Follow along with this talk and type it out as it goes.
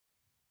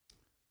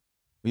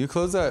Will you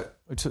close that?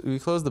 Will you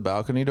close the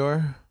balcony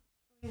door?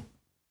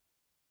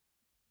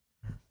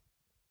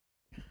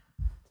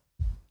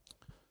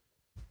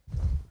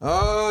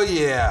 Oh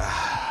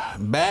yeah,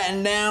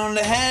 batten down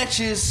the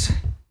hatches.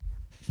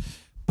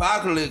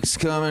 Apocalypse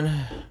coming.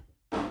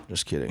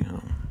 Just kidding.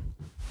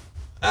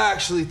 I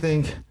actually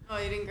think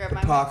you didn't grab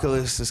my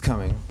apocalypse is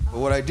coming. But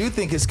what I do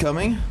think is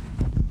coming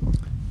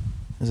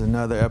is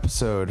another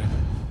episode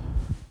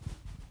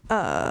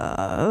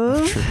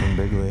of Trippin'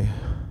 Bigley.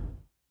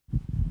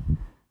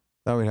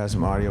 Thought we'd have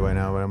some audio by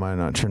now, but I might have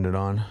not turned it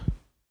on.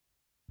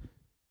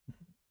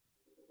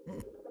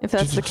 If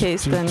that's the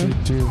case, then...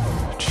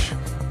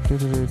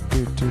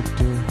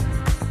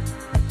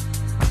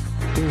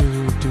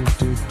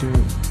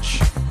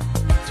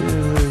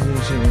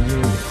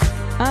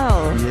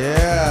 Oh.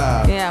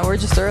 Yeah. Yeah, we're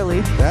just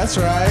early. That's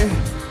right.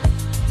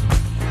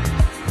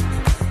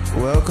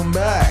 Welcome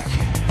back.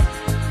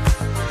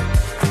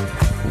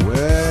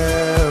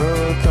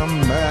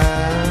 Welcome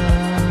back.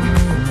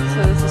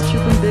 So this is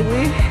Trippin'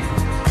 Bigley?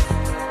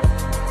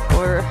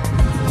 Or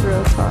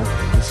real talk?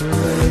 This is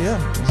Trippin' Bigley.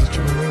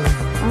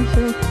 Oh,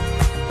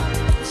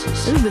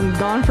 shit. We've been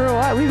gone for a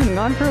while.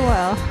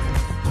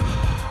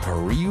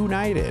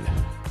 Reunited.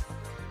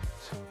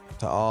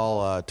 To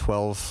all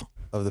 12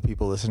 of the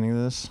people listening to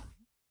this.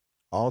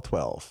 All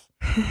 12.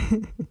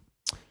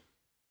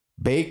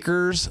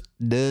 Baker's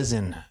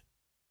dozen.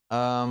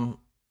 Yeah,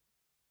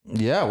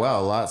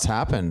 well, a lot's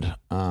happened.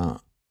 So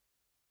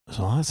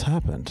lots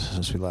happened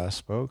since we last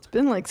spoke. It's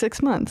been like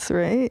 6 months,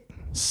 right?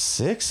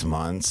 6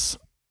 months?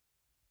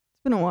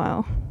 It's been a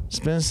while. It's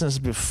been since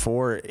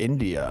before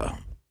India.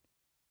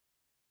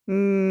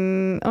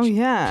 Oh,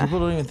 yeah. People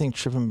don't even think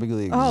Trippin'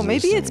 Bigley exists. Oh,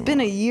 maybe it's anymore.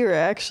 been a year,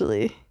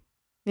 actually.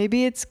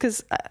 Maybe it's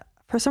because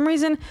for some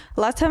reason,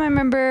 last time I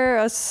remember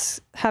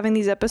us having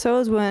these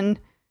episodes was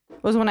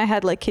when I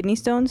had like kidney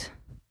stones.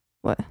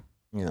 What?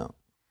 Yeah.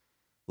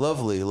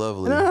 Lovely.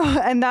 No,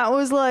 and that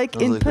was like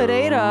in like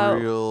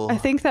Pereira. I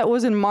think that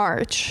was in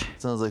March.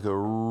 Sounds like a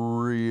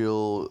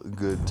real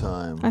good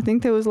time. I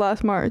think that was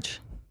last March.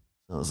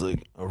 Sounds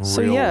like a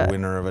real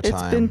winner of a time.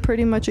 It's been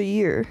pretty much a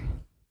year.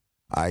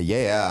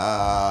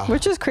 Yeah.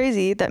 Which is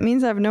crazy. That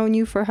means I've known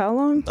you for how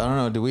long? I don't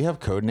know. Do we have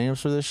code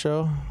names for this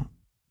show?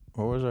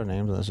 What was our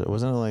names on this show?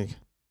 Wasn't it like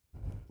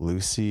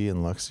Lucy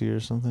and Lexi or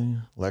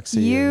something?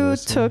 Lexi. You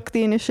took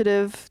the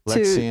initiative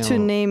to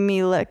name me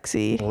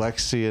Lexi.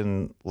 Lexi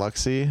and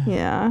Luxy?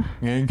 Yeah.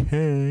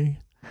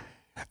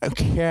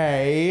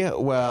 Okay.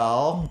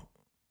 Well.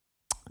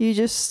 You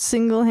just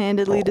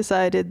single-handedly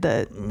decided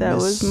that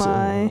was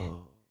my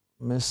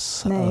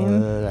Miss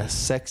name.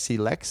 Sexy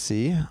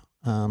Lexi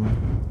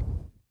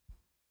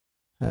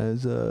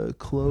has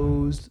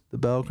closed the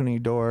balcony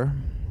door.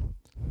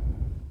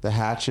 The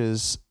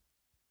hatches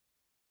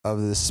of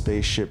this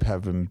spaceship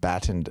have been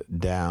battened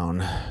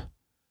down.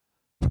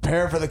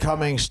 Prepare for the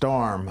coming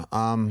storm.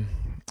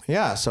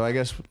 Yeah, so I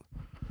guess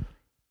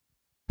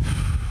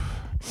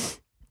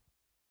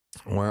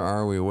where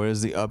are we? What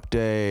is the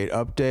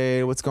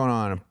update? What's going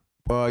on?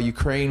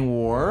 Ukraine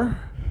war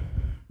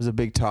was a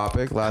big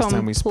topic last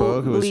time we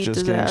spoke. It was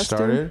just getting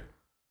started.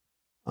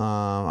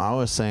 I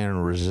was saying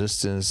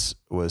resistance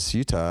was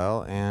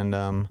futile, and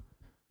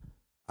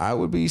I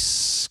would be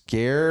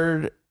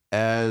scared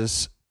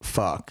as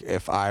fuck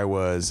if I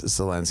was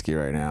Zelensky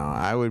right now.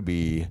 I would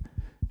be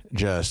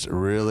just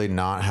really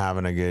not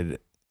having a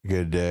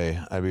good day.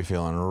 I'd be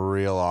feeling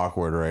real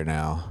awkward right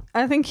now.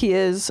 I think he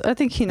is. I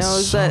think he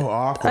knows that.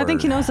 Awkward. I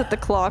think he knows that the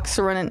clock's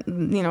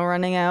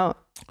running out.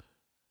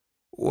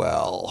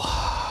 Well,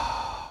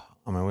 I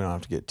mean, we don't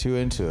have to get too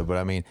into it, but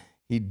I mean,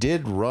 he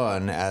did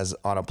run as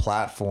on a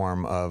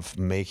platform of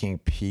making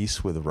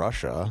peace with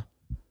Russia,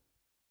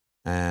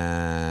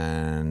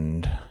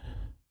 and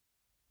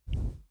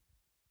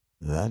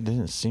that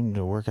didn't seem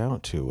to work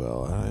out too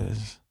well.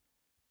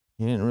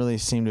 He didn't really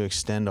seem to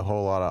extend a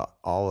whole lot of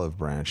olive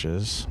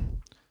branches.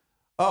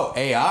 Oh,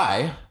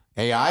 AI.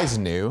 AI's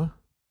new.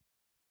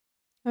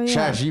 Oh,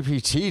 yeah.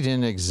 ChatGPT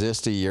didn't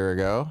exist a year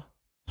ago.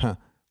 Huh.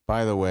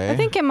 By the way. I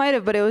think it might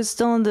have, but it was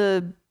still in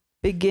the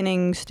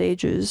beginning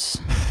stages.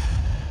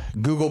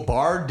 Google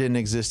Bard didn't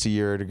exist a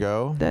year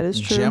ago. That is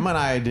true.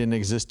 Gemini didn't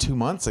exist 2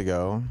 months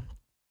ago.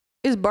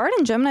 Is Bard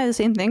and Gemini the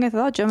same thing? I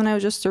thought Gemini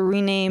was just a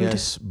renamed.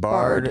 Yes,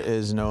 Bard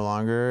is no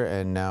longer,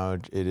 and now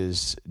it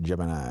is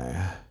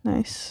Gemini.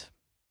 Nice.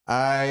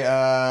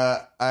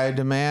 I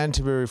demand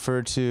to be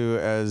referred to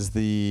as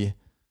the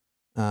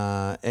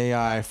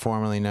AI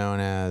formerly known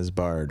as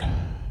Bard.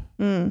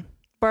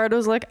 Bard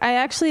was like, I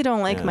actually don't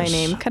like my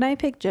name. Can I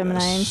pick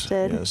Gemini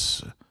instead?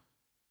 Yes.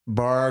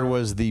 Bard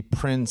was the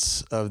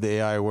prince of the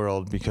AI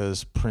world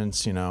because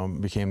Prince,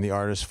 became the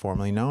artist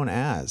formerly known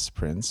as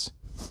Prince.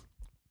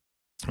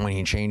 When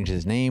he changed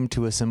his name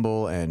to a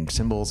symbol, and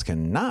symbols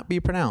cannot be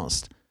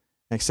pronounced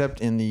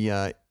except in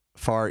the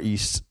Far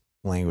East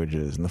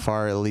languages. In the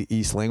Far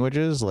East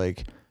languages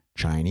like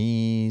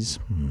Chinese,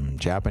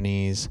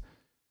 Japanese,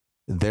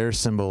 their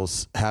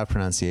symbols have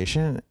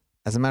pronunciation.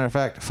 As a matter of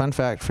fact, fun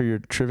fact for your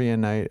trivia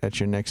night at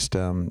your next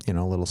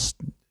little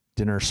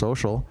dinner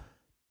social,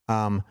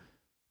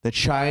 the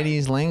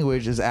Chinese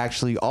language is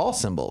actually all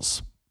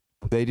symbols.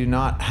 They do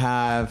not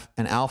have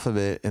an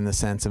alphabet in the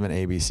sense of an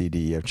A, B, C,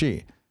 D, E, F,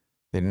 G.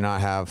 They do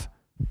not have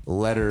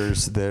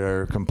letters that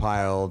are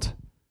compiled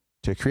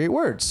to create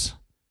words.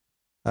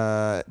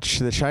 The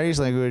Chinese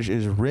language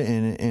is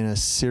written in a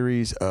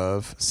series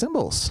of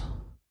symbols.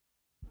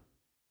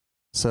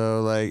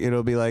 So like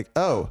it'll be like,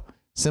 oh,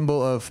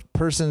 symbol of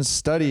person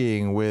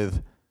studying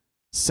with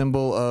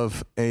symbol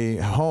of a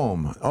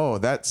home. Oh,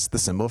 that's the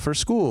symbol for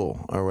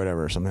school or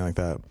whatever, something like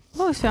that. I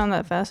always found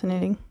that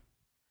fascinating.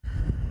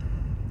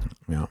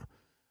 Yeah.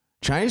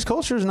 Chinese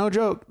culture is no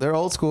joke. They're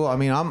old school. I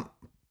mean,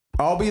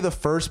 I'll be the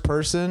first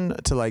person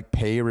to like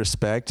pay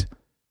respect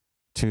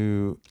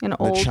to an the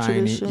old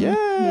Chinese. tradition.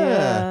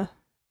 Yeah.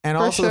 And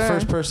For also sure. the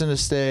first person to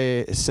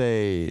stay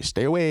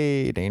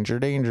away, danger,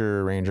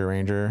 danger, ranger,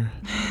 ranger.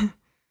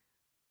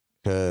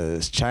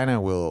 Because China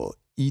will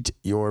eat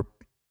your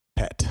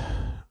pet.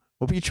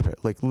 Will eat your pet.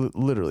 Like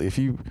literally, if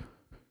you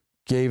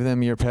gave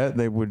them your pet,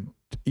 they would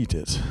eat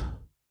it.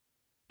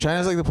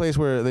 China's like the place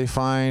where they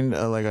find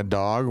like a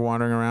dog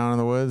wandering around in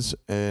the woods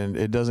and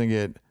it doesn't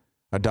get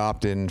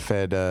adopted and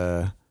fed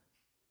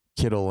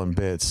Kittle and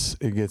Bits.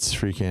 It gets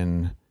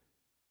freaking...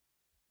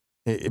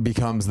 It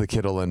becomes the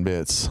Kittle and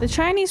Bits. The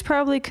Chinese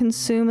probably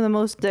consume the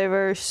most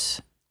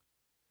diverse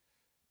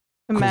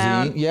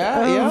amount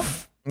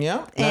of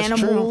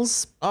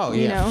animals. True. Oh,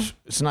 yeah. You know?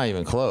 It's not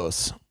even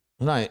close.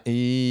 It's not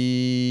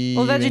even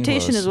Well,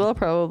 vegetation close. as well,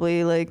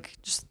 probably. Like,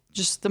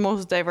 just the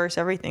most diverse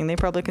everything. They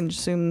probably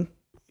consume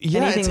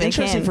anything it's they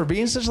interesting can. for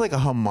being such like a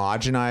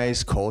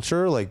homogenized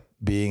culture, like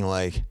being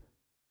like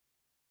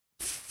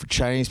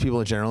Chinese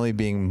people generally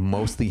being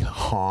mostly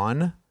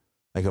Han,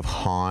 like of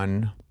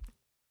Han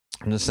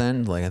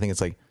descent. Like I think it's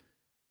like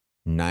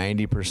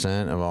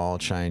 90% of all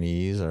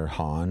Chinese are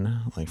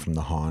Han, like from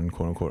the Han,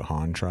 quote unquote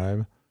Han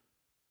tribe.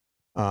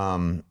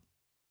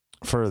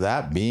 For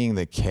that being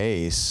the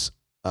case,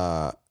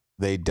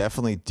 they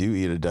definitely do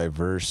eat a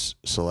diverse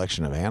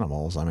selection of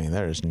animals. I mean,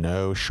 there is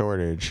no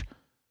shortage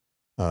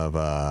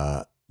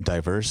of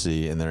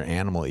diversity in their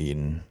animal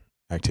eating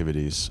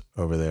activities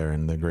over there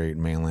in the great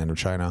mainland of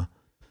China.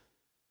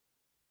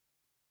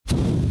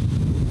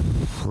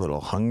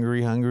 Little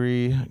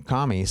hungry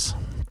commies.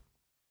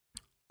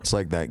 It's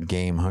like that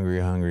game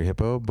Hungry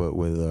Hippo, but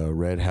with a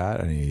red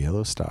hat and a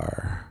yellow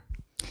star.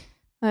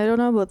 I don't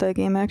know about that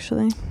game,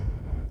 actually.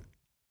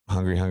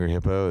 Hungry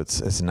Hippo,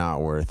 it's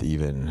not worth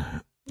even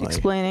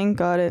Explaining.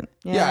 Got it.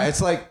 Yeah,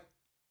 it's like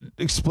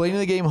explaining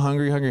the game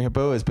Hungry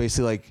Hippo is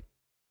basically like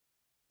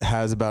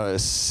has about the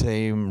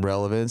same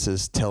relevance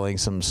as telling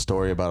some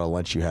story about a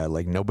lunch you had.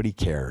 Like nobody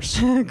cares.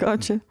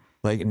 Gotcha.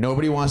 Like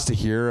nobody wants to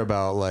hear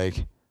about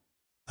like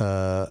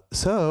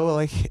so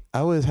like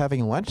I was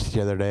having lunch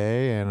the other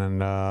day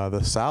and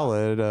the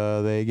salad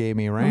they gave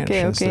me ranch.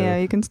 Okay, yeah,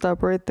 you can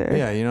stop right there.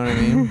 Yeah, you know what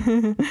I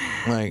mean?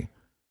 Like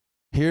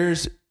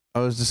I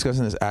was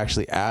discussing this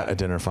actually at a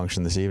dinner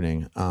function this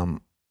evening,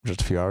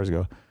 just a few hours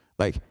ago.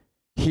 Like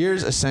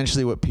here's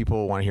essentially what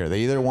people want to hear.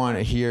 They either want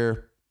to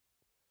hear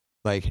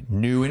like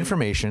new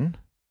information,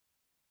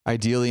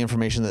 ideally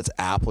information that's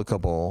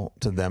applicable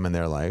to them in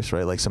their lives,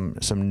 right? Like some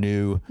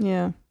new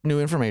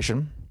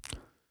information.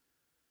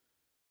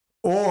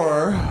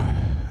 Or,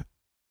 I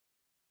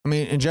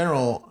mean, in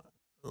general,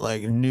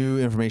 like new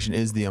information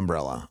is the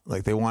umbrella.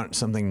 Like they want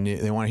something new.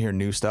 They want to hear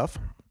new stuff.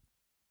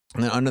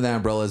 And then under that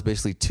umbrella is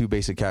basically two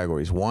basic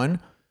categories.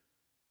 One,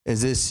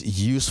 is this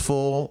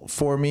useful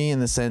for me in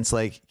the sense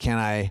like, can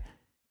I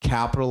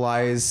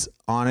capitalize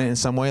on it in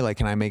some way? Like,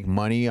 can I make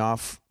money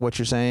off what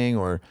you're saying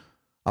or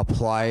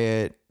apply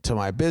it to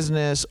my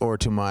business or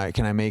can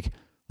I make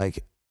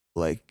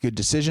like good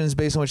decisions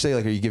based on what you say?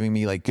 Like, are you giving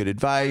me like good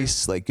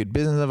advice, like good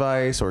business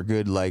advice or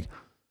good like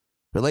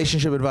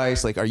relationship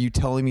advice? Like, are you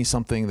telling me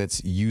something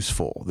that's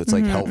useful, that's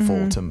like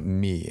helpful to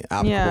me,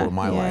 applicable to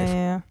my life?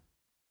 Yeah.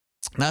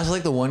 That's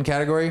like the one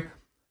category.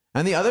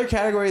 And the other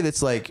category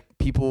that's like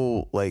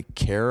people like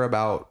care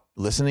about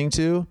listening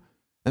to,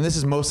 and this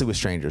is mostly with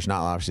strangers,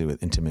 not obviously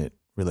with intimate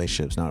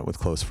relationships, not with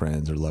close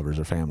friends or lovers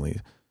or family,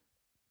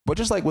 but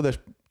just like with a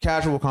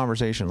casual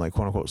conversation, like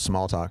quote unquote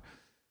small talk,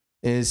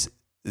 is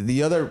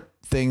the other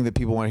thing that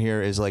people want to hear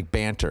is like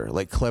banter,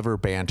 like clever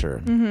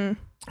banter. Mm-hmm.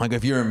 Like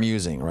if you're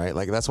amusing, right?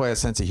 Like that's why a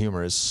sense of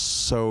humor is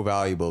so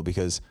valuable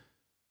because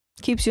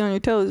keeps you on your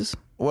toes.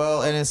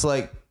 Well, and it's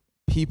like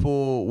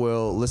people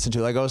will listen to,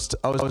 like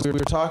we were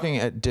talking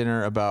at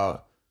dinner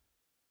about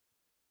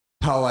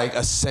how like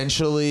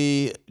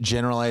essentially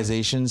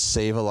generalizations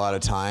save a lot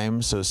of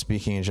time. So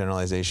speaking in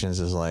generalizations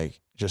is like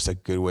just a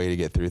good way to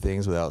get through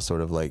things without sort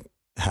of like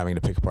having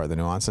to pick apart the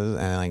nuances.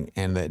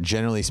 And that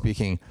generally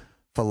speaking,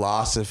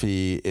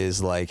 philosophy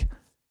is like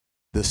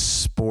the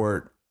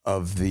sport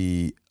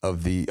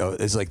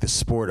it's like the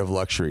sport of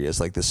luxury. It's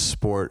like the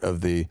sport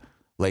of the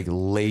like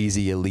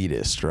lazy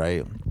elitist,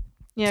 right?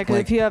 Yeah, because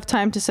like, if you have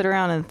time to sit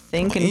around and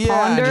think and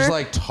ponder, just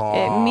like talk,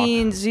 it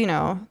means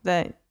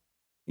that.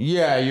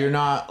 Yeah, you're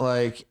not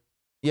like.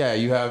 Yeah,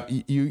 you have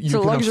you. It's a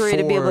luxury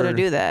to be able to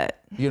do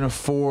that. You can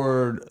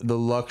afford the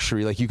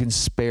luxury, like you can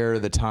spare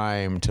the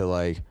time to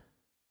like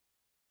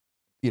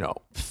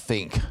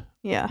think.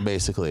 Yeah.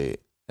 Basically.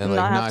 And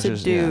not have to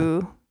just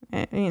do,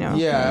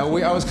 Yeah.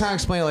 I was kind of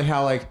explaining like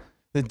how like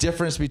the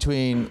difference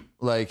between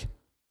like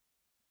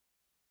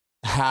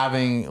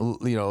having,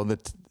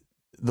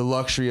 the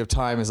luxury of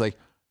time is like,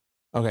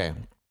 okay,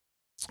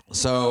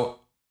 so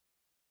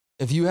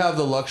if you have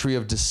the luxury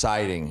of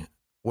deciding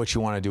what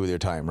you want to do with your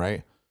time,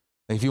 right?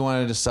 Like if you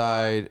want to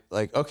decide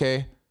like,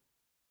 okay,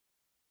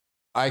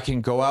 I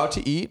can go out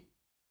to eat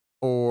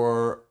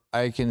or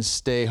I can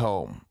stay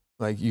home.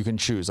 Like you can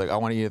choose like, I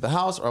want to eat at the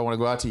house or I want to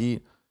go out to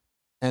eat.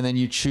 And then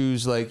you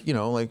choose like,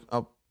 like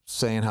I'm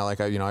saying how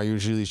like, I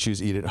usually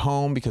choose eat at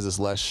home because it's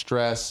less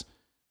stress.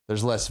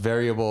 There's less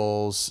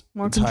variables,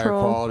 more it's higher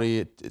control.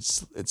 quality.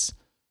 It's,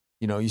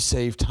 you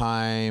save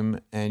time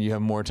and you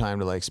have more time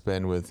to like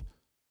spend with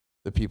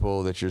the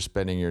people that you're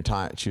spending your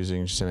time,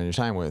 choosing to spend your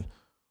time with,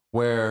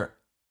 where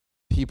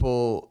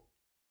people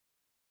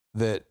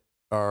that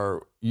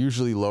are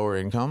usually lower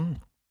income,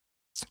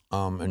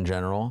 in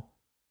general,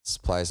 this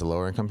applies to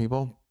lower income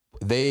people,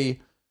 they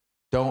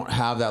don't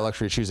have that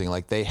luxury of choosing.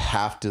 Like they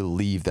have to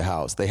leave the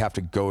house. They have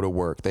to go to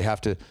work. They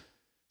have to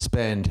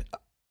spend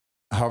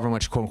however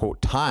much quote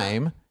unquote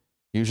time,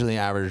 usually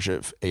an average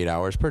of 8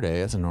 hours per day.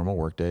 That's a normal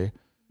work day.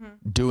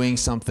 Doing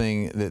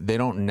something that they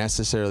don't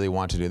necessarily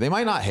want to do. They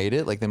might not hate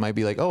it. Like they might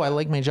be like, oh, I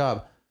like my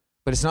job,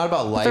 but it's not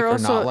about like or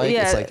not like.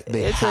 Yeah, it's like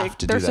they have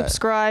to do that. They're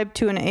subscribed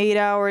to an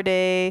 8-hour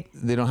day.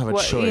 They don't have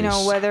a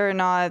choice. Whether or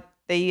not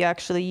they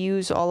actually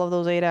use all of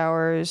those 8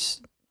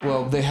 hours.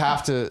 Well, they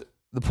have to.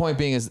 The point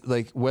being is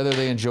like whether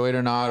they enjoy it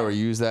or not, or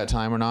use that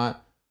time or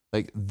not,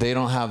 like they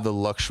don't have the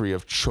luxury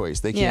of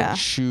choice. They can't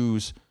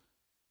choose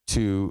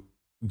to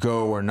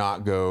go or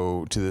not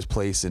go to this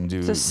place and do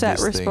it's a set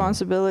this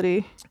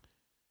responsibility.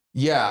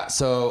 Yeah.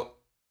 So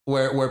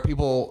where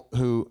people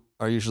who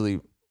are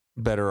usually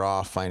better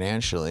off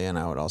financially, and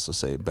I would also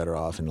say better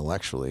off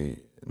intellectually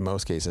in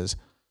most cases,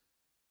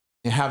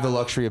 have the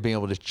luxury of being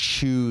able to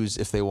choose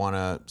if they want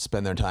to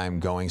spend their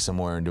time going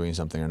somewhere and doing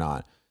something or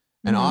not.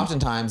 And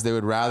oftentimes they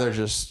would rather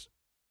just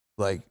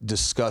like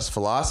discuss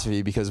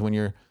philosophy because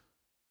when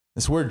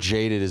this word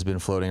jaded has been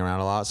floating around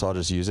a lot. So I'll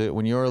just use it.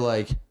 When you're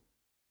like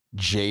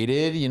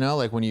jaded,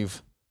 like when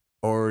you've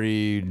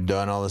already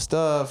done all the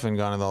stuff and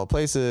gone to all the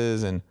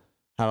places and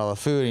had all the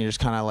food and you're just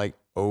kind of like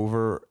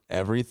over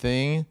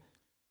everything.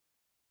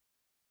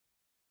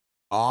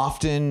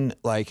 Often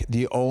like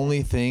the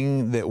only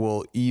thing that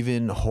will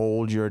even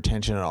hold your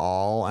attention at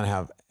all and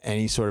have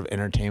any sort of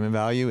entertainment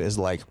value is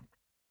like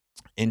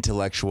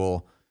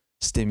intellectual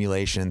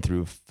stimulation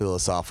through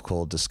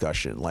philosophical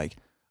discussion. Like,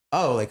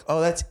 oh,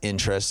 that's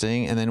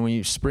interesting. And then when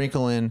you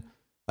sprinkle in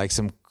like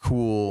some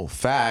cool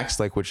facts,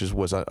 like which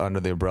was under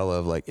the umbrella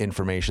of like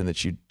information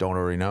that you don't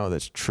already know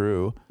that's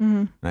true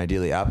and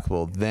ideally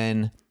applicable,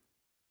 then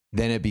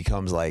it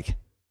becomes like,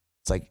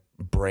 it's like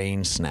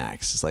brain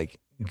snacks. It's like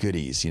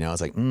goodies,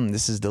 it's like,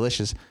 this is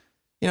delicious,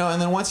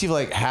 and then once you've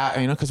like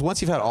because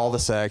once you've had all the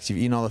sex, you've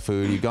eaten all the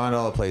food, you've gone to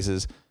all the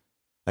places,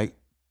 like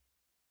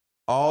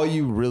all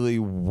you really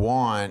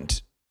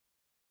want,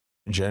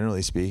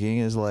 generally speaking,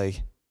 is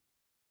like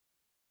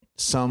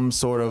some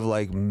sort of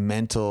like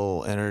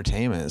mental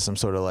entertainment, some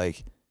sort of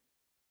like,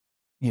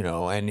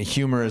 and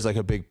humor is like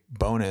a big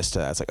bonus to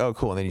that. It's like, oh,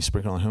 cool. And then you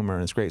sprinkle on humor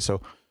and it's great.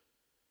 So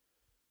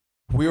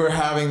we were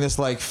having this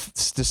like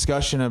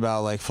discussion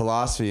about like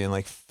philosophy and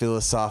like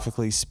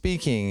philosophically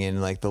speaking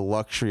and like the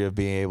luxury of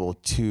being able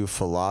to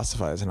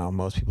philosophize and how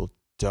most people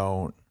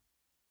don't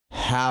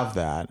have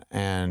that.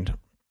 And,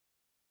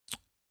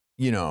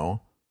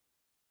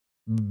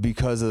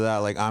 because of that,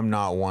 like I'm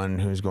not one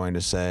who's going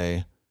to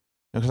say,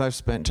 because I've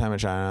spent time in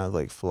China,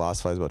 like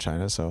philosophize about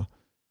China. So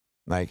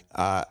like,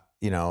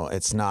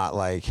 it's not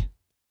like,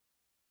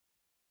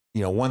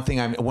 one thing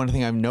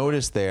I've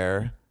noticed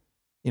there,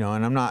 and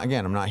I'm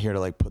not here to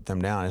like put them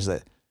down, is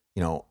that,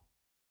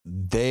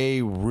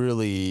 they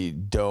really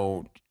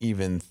don't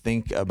even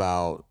think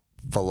about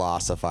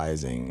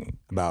philosophizing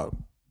about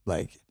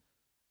like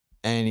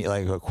any,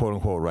 like a quote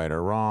unquote right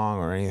or wrong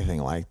or anything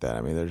like that.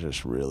 I mean, they're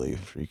just really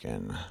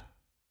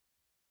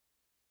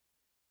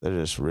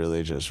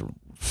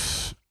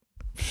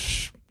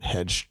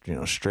head,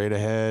 straight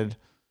ahead,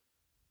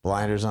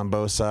 blinders on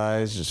both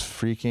sides, just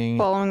freaking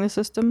following the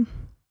system.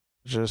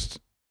 Just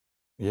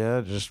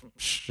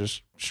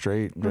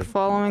straight. We're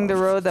following the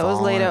road that was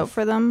laid out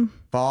for them.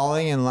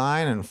 Falling in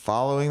line and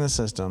following the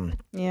system.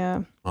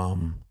 Yeah. But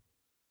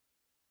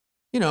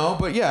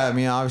yeah, I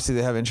mean, obviously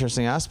they have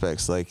interesting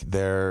aspects, like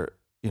their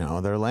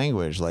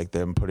language, like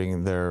them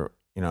putting their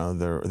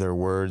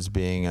words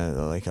being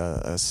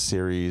a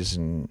series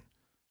and,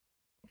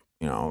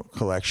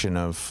 collection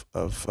of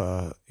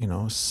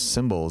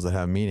symbols that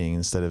have meaning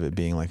instead of it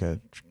being like an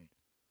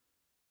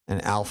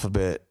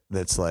alphabet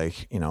that's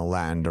like,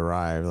 Latin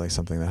derived, like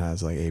something that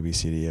has like A, B,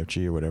 C, D, F,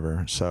 G or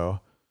whatever. So,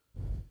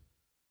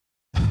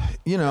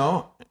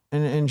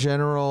 in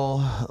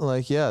general,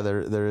 like, yeah,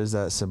 there is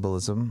that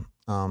symbolism,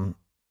 and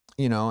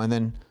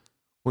then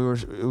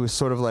it was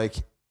sort of like,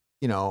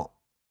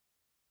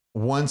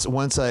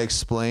 once I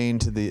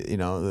explained to the,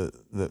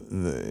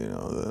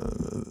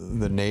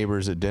 the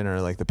neighbors at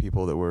dinner, like the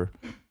people that were,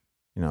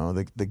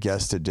 the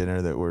guests at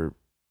dinner that were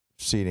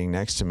seating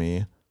next to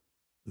me,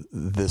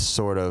 this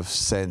sort of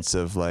sense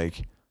of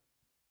like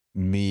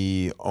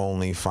me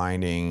only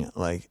finding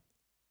like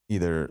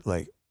either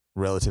like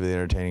relatively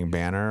entertaining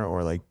banter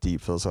or like deep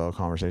philosophical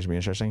conversation be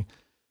interesting,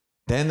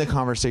 then the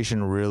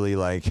conversation really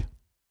like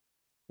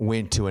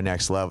went to the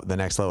next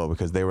level,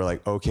 because they were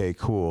like, okay,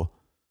 cool.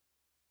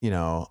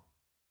 The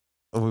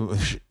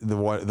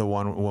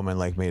one woman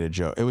like made a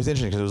joke. It was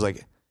interesting because it was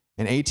like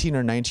an 18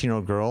 or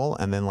 19-year-old girl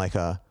and then like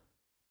a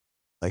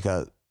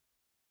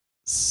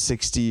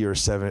 60 or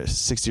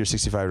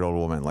 65-year-old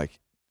woman, like,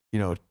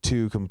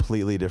 two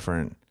completely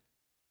different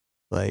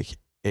like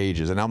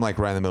ages. And I'm like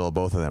right in the middle of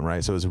both of them,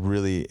 right? So it was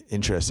really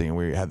interesting. And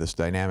we had this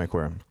dynamic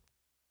where,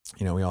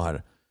 we all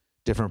had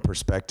different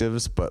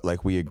perspectives, but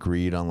like we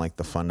agreed on like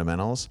the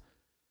fundamentals.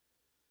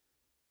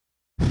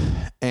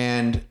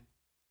 And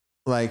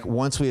like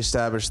once we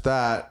established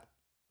that,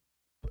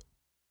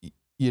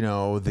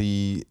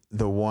 the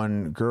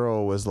one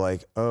girl was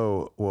like,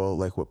 oh, well,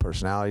 like what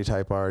personality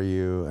type are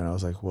you? And I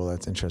was like, well,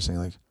 that's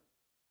interesting.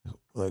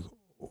 Like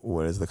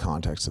what is the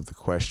context of the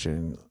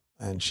question?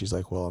 And she's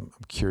like, well, I'm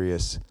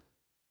curious,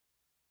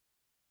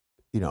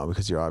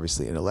 because you're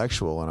obviously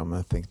intellectual, and I'm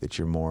going to think that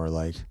you're more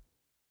like,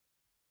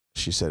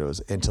 she said it was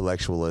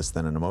intellectualist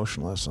than an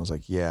emotionalist. And I was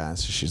like, yeah. And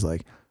so she's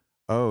like,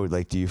 oh,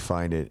 like, do you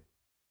find it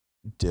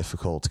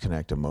difficult to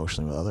connect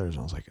emotionally with others? And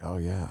I was like, oh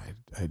yeah,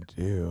 I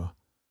do.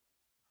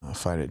 I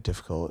find it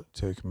difficult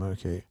to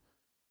communicate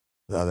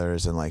with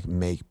others and like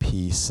make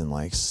peace and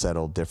like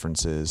settle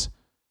differences.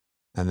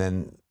 And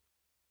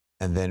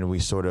then we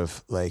sort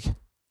of like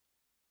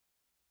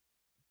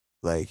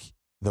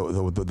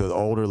the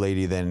older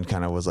lady then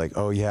kind of was like,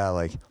 oh yeah,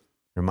 like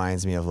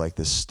reminds me of like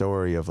this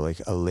story of like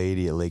a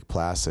lady at Lake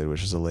Placid,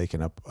 which is a lake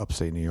in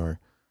upstate New York.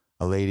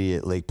 A lady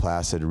at Lake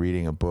Placid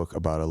reading a book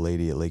about a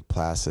lady at Lake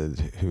Placid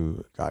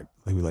who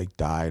like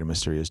died a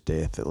mysterious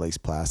death at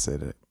Lake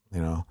Placid,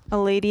 A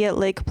lady at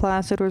Lake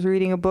Placid was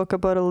reading a book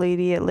about a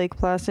lady at Lake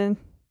Placid?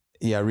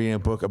 Yeah, reading a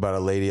book about a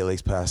lady at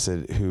Lake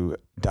Placid who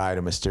died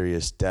a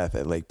mysterious death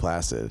at Lake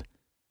Placid.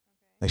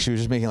 Like she was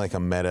just making like a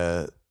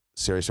meta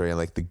story on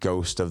like the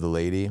ghost of the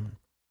lady.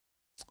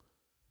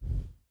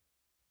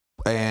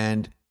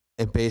 And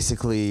it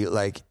basically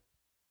like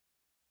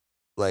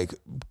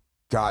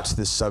got to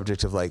the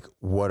subject of like,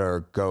 what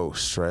are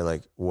ghosts, right?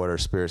 Like what are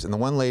spirits? And the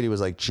one lady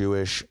was like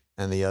Jewish,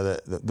 and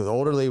the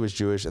older lady was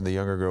Jewish, and the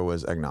younger girl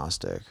was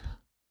agnostic.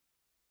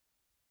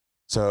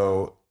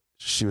 So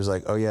she was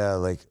like, oh yeah,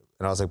 like,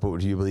 and I was like, but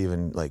do you believe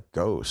in like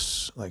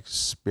ghosts, like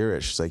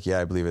spirits? She's like, yeah,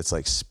 I believe it's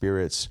like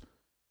spirits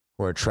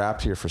who are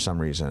trapped here for some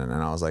reason. And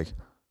I was like,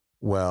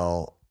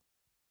 well,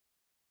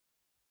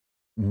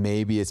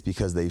 maybe it's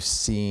because they've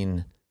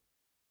seen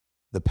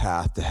the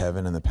path to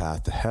heaven and the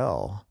path to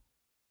hell,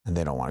 and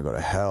they don't want to go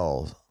to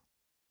hell.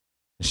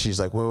 And she's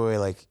like, wait,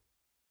 like,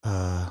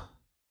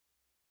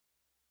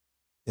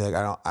 like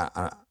I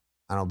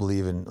don't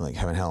believe in like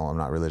heaven, hell. I'm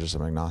not religious.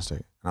 I'm agnostic.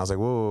 And I was like,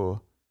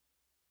 whoa.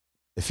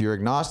 If you're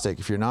agnostic,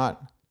 if you're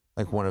not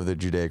like one of the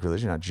Judaic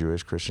religion, not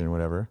Jewish, Christian,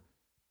 whatever,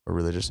 or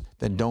religious,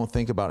 then don't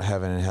think about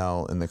heaven and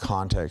hell in the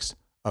context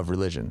of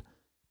religion.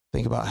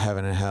 Think about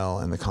heaven and hell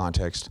in the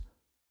context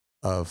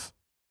of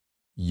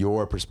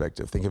your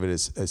perspective. Think of it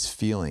as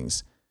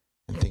feelings,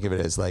 and think of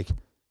it as like,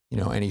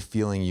 any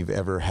feeling you've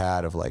ever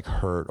had of like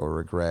hurt or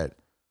regret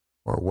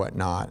or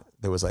whatnot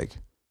that was like,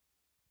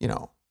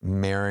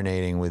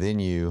 marinating within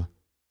you.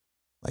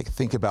 Like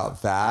think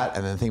about that,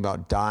 and then think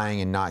about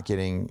dying and not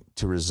getting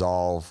to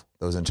resolve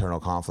those internal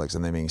conflicts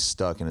and then being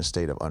stuck in a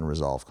state of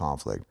unresolved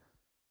conflict.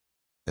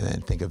 And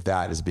then think of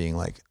that as being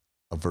like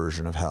a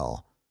version of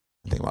hell.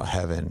 And think about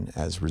heaven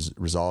as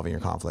resolving your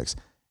conflicts.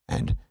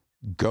 And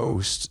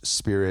ghosts,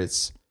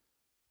 spirits,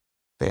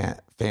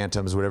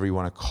 phantoms, whatever you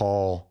want to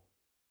call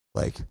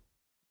like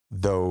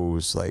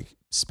those like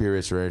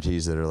spirits or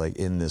entities that are like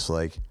in this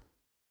like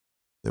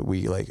that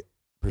we like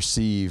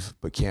perceive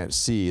but can't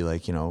see,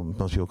 like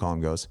most people call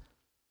them ghosts.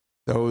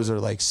 Those are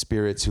like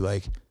spirits who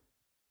like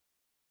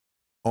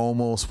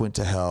almost went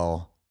to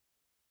hell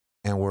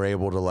and were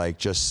able to like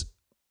just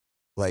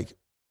like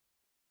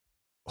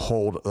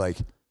hold like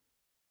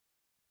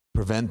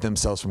prevent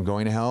themselves from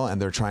going to hell,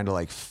 and they're trying to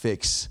like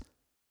fix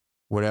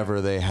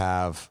whatever they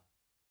have,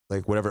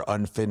 like whatever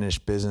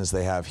unfinished business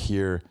they have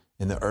here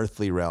in the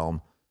earthly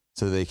realm,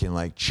 so they can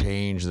like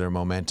change their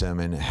momentum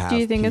and have Do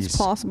you think peace. It's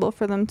possible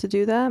for them to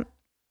do that?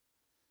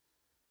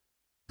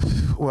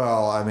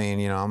 Well, I mean,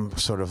 I'm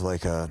sort of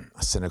like a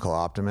cynical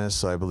optimist,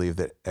 so I believe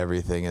that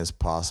everything is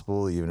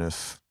possible, even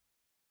if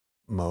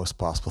most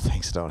possible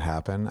things don't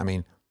happen. I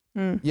mean,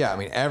 yeah, I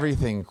mean,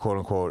 everything, quote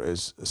unquote,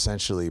 is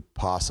essentially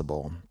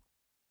possible.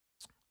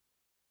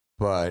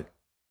 But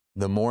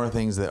the more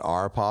things that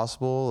are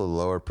possible, the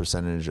lower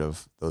percentage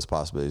of those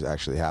possibilities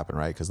actually happen,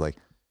 right? Because like,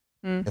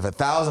 if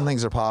 1,000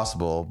 things are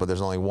possible, but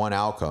there's only one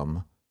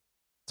outcome,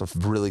 it's a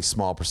really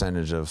small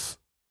percentage of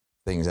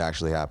things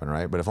actually happen,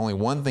 right? But if only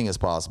one thing is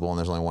possible and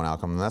there's only one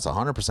outcome, then that's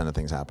 100% of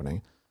things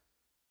happening.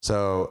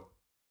 So,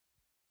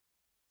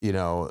 you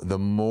know, the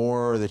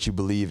more that you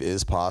believe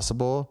is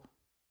possible,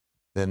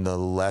 then the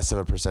less of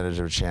a percentage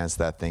of a chance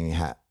that thing,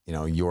 you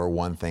know, your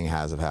one thing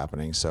has of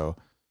happening. So,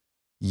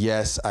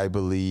 yes, I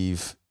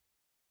believe,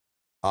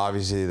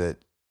 obviously, that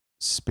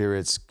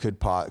spirits could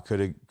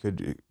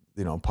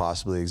you know,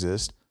 possibly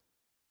exist,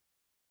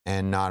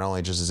 and not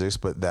only just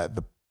exist, but that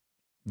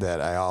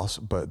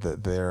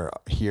they're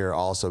here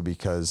also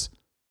because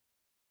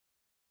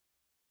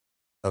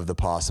of the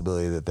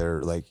possibility that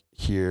they're like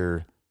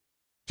here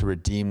to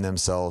redeem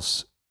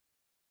themselves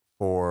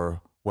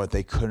for what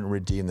they couldn't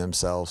redeem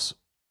themselves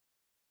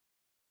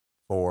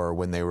for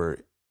when they were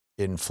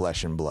in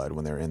flesh and blood,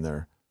 when they were in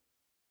their,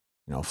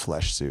 you know,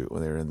 flesh suit,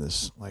 when they were in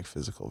this like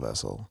physical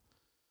vessel.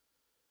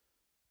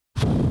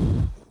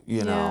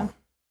 You know,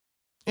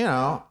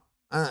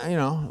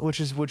 which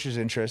is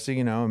interesting.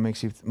 You know, it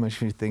makes you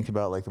think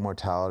about like the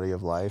mortality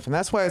of life, and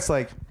that's why it's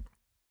like,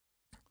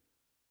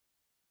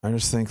 I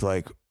just think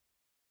like,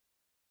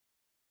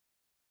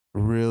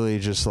 really,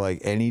 just like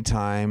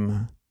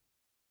anytime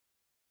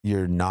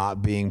you're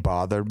not being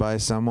bothered by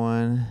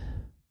someone,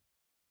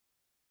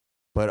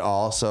 but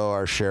also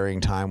are sharing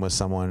time with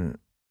someone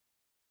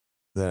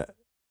that,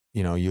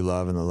 you know, you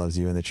love and that loves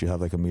you and that you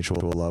have like a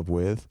mutual love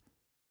with.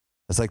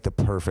 It's like the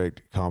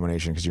perfect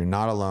combination because you're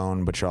not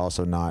alone, but you're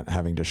also not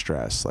having to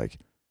stress. Like,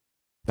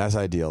 that's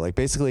ideal. Like,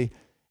 basically,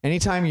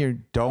 anytime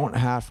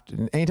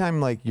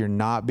like you're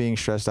not being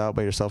stressed out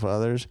by yourself or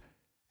others,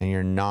 and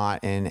you're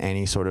not in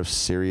any sort of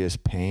serious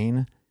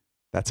pain,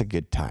 that's a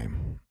good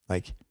time.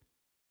 Like,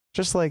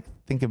 just like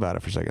think about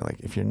it for a second. Like,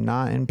 if you're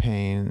not in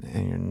pain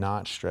and you're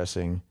not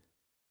stressing,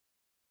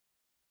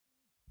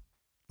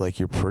 like,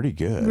 you're pretty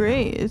good.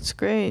 Great. It's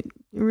great.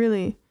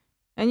 Really.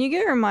 And you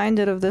get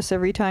reminded of this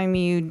every time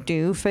you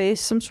do face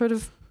some sort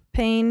of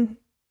pain,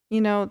 you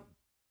know,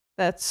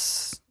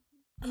 that's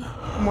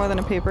more than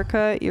a paper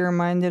cut. You're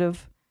reminded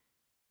of,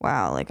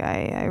 wow, like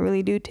I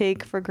really do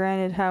take for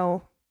granted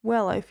how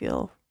well I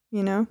feel,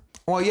 you know?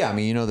 Well, yeah, I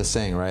mean, you know the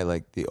saying, right?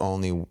 Like,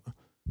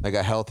 like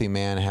a healthy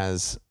man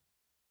has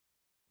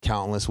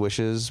countless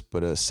wishes,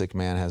 but a sick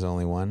man has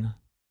only one.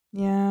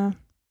 Yeah.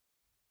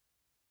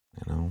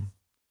 You know?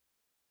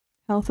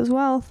 Health is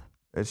wealth.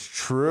 It's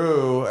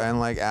true. And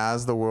like,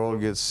 as the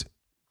world gets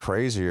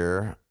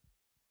crazier,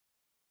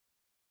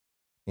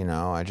 you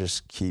know, I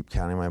just keep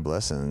counting my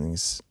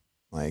blessings.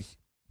 Like,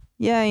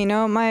 yeah, you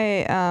know,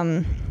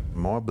 my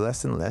more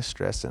blessing, less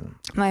stressing.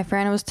 My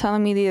friend was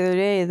telling me the other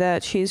day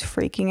that she's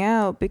freaking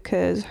out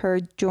because her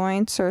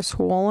joints are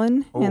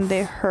swollen. Oof. And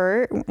they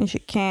hurt and she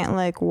can't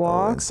like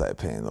walk. Oh, inside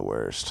pain, the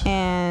worst.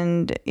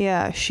 And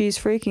yeah, she's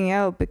freaking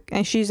out,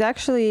 and she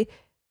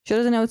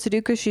doesn't know what to do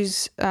because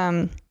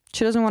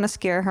she doesn't want to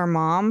scare her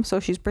mom, so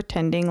she's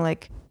pretending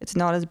like it's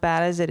not as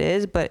bad as it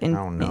is, but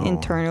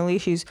internally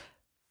she's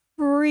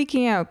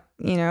freaking out,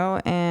 you know,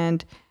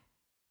 and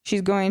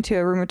she's going to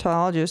a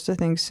rheumatologist, I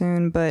think,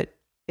 soon, but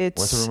it's...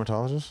 What's a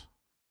rheumatologist?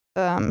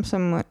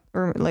 Somewhat,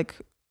 like,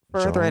 for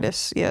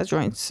arthritis, yeah,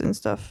 joints and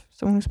stuff.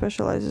 Someone who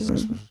specializes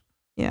in...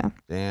 Yeah.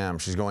 Damn,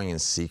 she's going in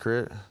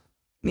secret?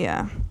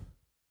 Yeah.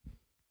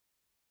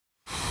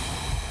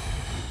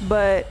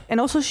 But, and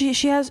also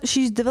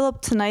she's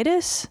developed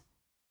tinnitus.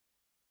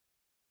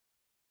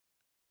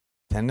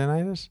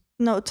 Tendinitis?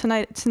 No,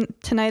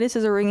 tinnitus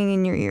is a ringing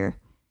in your ear.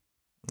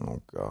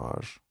 Oh,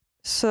 gosh.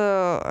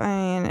 So, I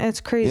mean, it's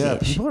crazy. Yeah,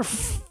 people are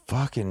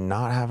fucking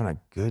not having a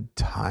good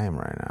time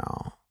right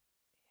now.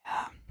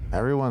 Yeah.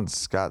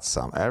 Everyone's got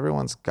something.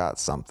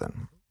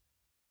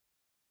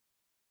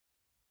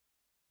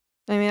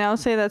 I mean, I would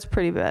say that's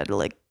pretty bad.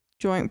 Like,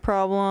 joint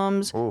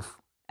problems. Oof.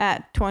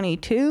 At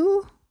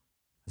 22.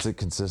 Is it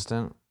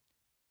consistent?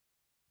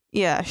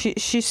 Yeah,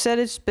 she said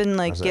it's been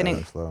like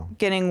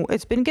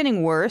it's been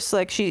getting worse.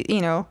 Like, she,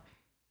 you know,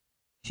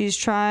 she's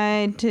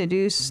tried to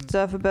do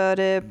stuff about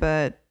it,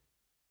 but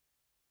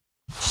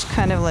she's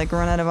kind of like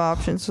run out of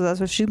options. So that's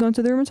why she's going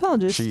to the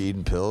rheumatologist. She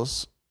eating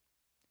pills?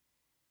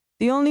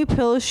 The only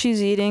pills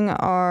she's eating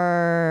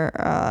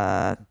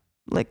are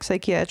like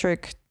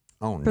psychiatric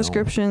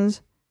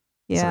prescriptions.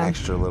 Yeah. It's an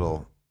extra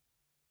little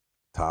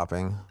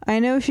topping. I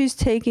know she's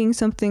taking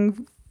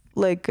something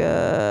like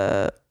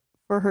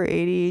for her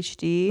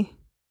ADHD,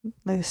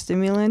 like a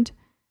stimulant.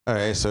 All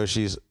right, so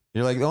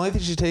you're like, the only thing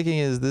she's taking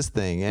is this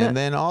thing, and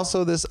then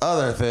also this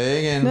other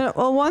thing, and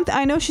well,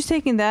 I know she's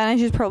taking that, and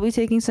she's probably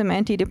taking some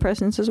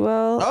antidepressants as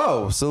well.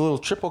 Oh, so a little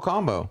triple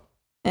combo.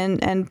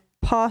 And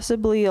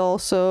possibly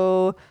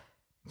also,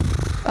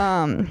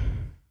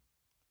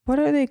 what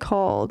are they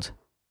called?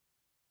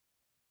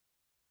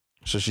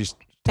 So she's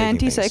taking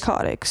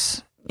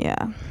antipsychotics.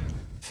 Yeah.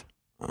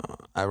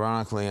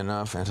 Ironically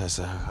enough,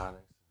 antipsychotics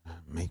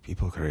make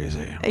people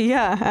crazy.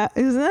 Yeah,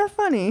 isn't that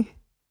funny?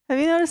 Have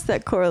you noticed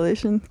that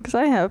correlation? Because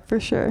I have, for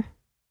sure.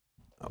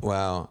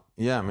 Well,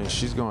 yeah, I mean,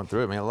 she's going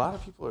through it. I mean, a lot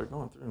of people are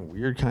going through it in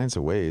weird kinds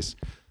of ways.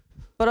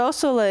 But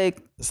also,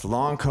 like... This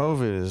long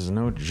COVID is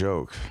no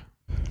joke.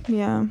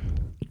 Yeah.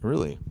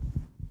 Really.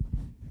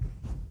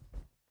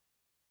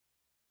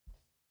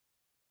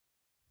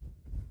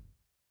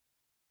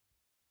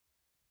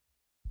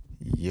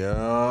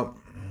 Yup.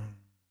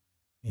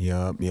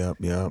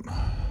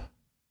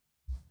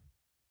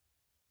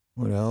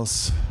 What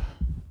else?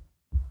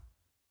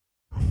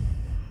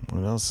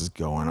 What else is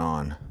going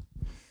on?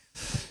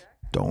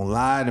 Don't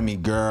lie to me,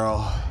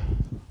 girl.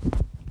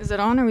 Is it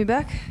on? Are we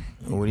back?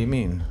 What do you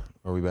mean?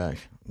 Are we back?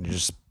 You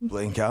just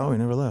blink out? We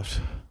never left.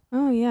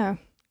 Oh, yeah.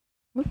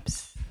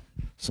 Whoops.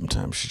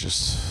 Sometimes she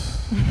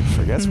just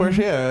forgets where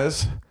she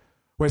is.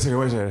 Wait a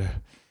second.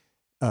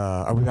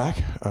 Are we back?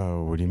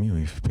 What do you mean?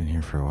 We've been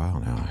here for a while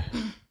now.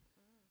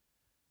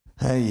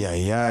 Hey,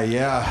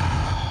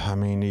 yeah. I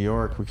mean, New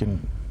York, we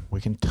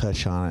can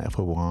touch on it if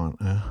we want.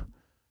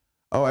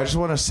 Oh, I just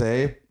want to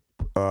say,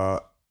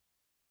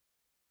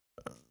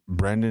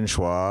 Brendan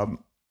Schwab,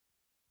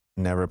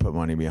 never put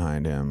money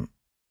behind him.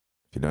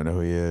 If you don't know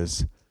who he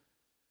is,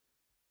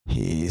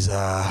 he's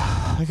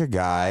like a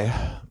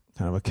guy,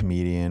 kind of a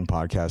comedian,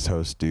 podcast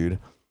host dude,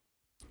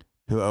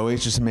 who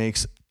always just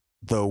makes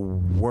the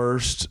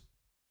worst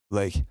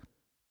like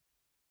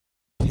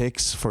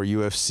picks for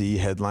UFC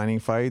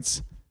headlining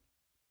fights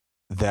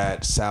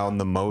that sound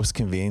the most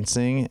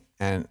convincing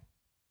and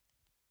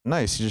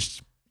nice. You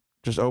just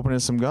opening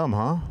some gum,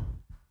 huh?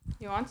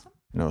 You want some?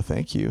 No,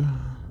 thank you.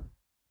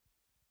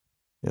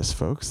 Yes,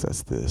 folks,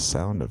 that's the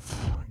sound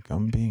of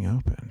gum being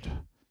opened.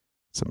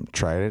 Some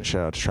Trident,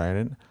 shout out to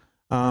Trident.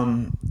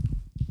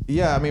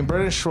 Yeah, I mean,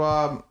 Brendan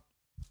Schwab,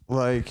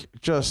 like,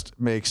 just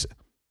makes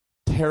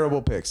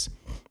terrible picks.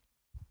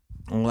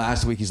 And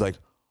last week, he's like,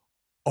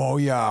 oh,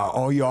 yeah,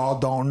 y'all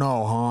don't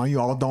know, huh?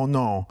 Y'all don't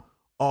know.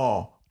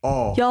 Oh.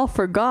 Y'all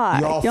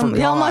forgot.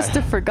 Y'all must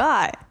have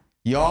forgot.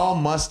 Y'all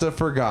must have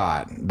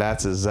forgot.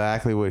 That's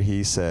exactly what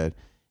he said.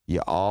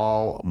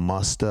 Y'all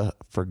must have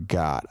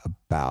forgot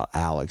about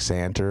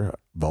Alexander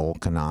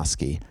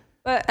Volkonovski.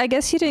 But I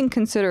guess he didn't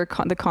consider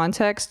the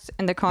context,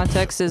 and the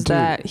context is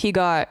that he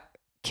got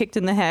kicked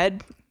in the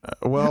head.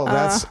 Well,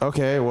 that's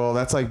okay. Well,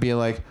 that's like being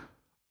like,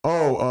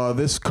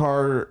 this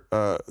car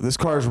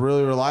is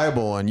really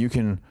reliable, and you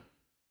can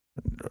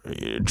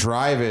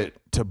drive it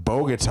to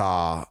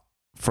Bogota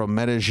from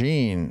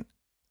Medellin,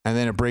 and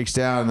then it breaks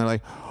down, and they're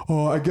like,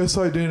 oh, I guess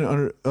I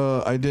didn't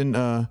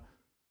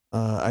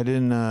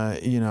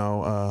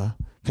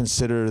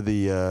consider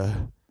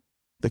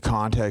the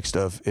context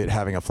of it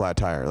having a flat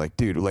tire. Like,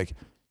 dude, like,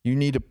 you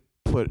need to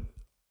put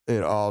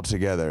it all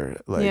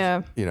together. Like,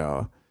 you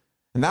know,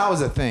 and that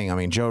was the thing. I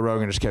mean, Joe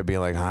Rogan just kept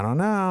being like, I don't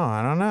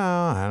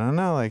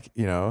know. Like,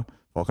 you know,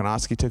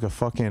 Volkonovski took a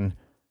fucking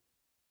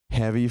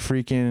heavy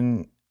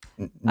freaking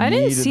I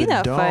didn't see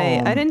that dome.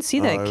 Fight. I didn't see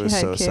that. It was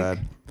so kick.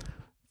 Sad.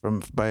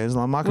 By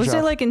Islam Makhachev. Was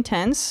it like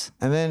intense?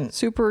 And then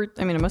super.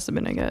 I mean, it must have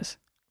been, I guess.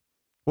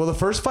 Well, the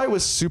first fight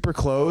was super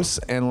close,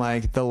 and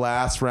like the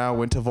last round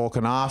went to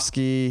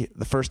Volkanovski.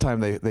 The first time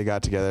they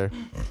got together,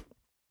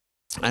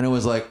 and it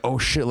was like, oh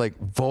shit, like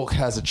Volk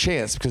has a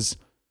chance, because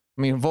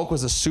I mean, Volk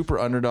was a super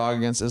underdog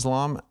against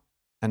Islam,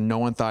 and no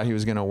one thought he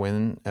was gonna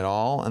win at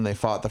all. And they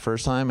fought the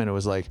first time, and it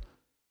was like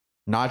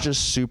not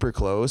just super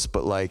close,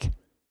 but like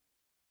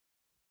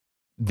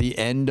the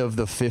end of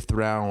the fifth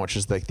round, which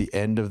is like the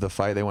end of the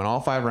fight. They went all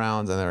 5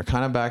 rounds, and they were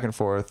kind of back and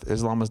forth.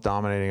 Islam was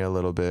dominating a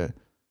little bit,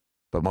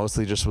 but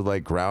mostly just with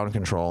like ground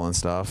control and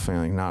stuff, and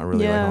like not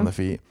really like on the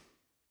feet.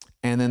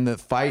 And then the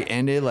fight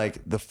ended, like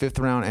the 5th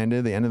round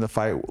ended, the end of the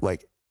fight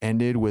like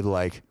ended with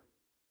like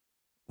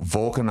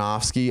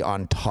Volkanovski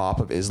on top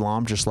of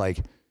Islam, just like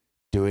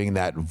doing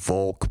that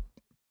Volk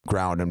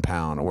ground and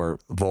pound, where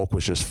Volk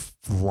was just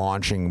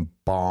launching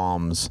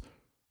bombs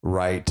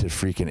right to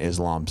freaking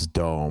Islam's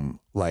dome,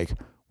 like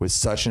with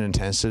such an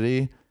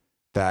intensity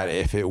that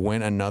if it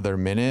went another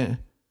minute,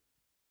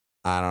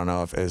 I don't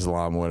know if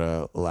Islam would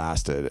have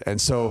lasted.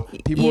 And so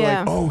people were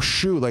like, oh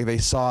shoot, like they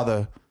saw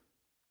the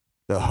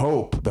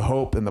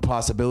hope and the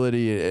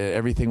possibility,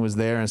 everything was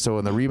there. And so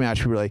in the rematch,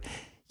 people were like,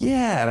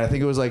 yeah. And I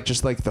think it was like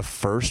just like the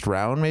first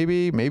round,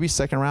 maybe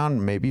second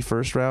round, maybe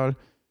first round.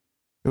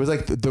 It was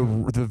like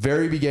the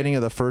very beginning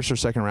of the first or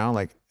second round,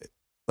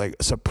 like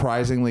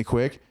surprisingly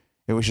quick.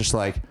 It was just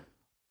like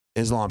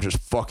Islam just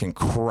fucking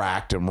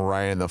cracked him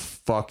right in the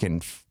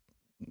fucking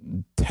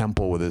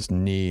temple with his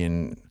knee,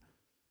 and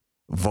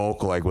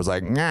Volk like was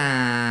like,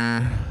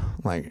 nah,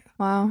 like,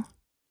 wow.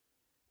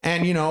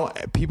 And you know,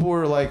 people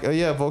were like, oh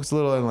yeah, Volk's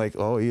little, and like,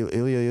 oh,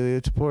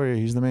 Ilya Topuria,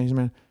 he's the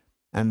man.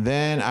 And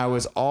then I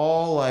was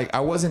all like, I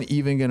wasn't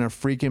even gonna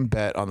freaking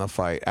bet on the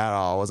fight at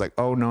all. I was like,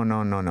 oh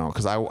no,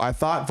 because I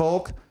thought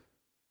Volk,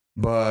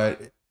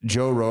 but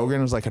Joe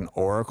Rogan was like an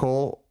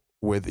oracle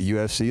with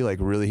UFC. Like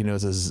really,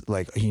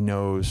 he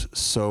knows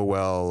so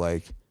well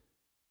like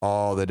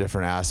all the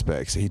different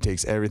aspects. He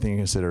takes everything in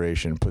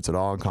consideration, puts it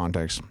all in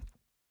context.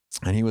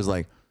 And he was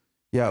like,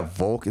 yeah,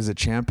 Volk is a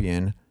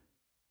champion.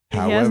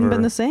 However, he hasn't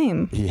been the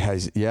same. He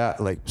has,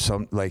 like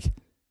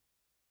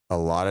a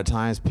lot of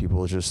times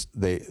people just,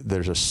 they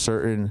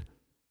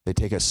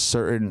take a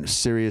certain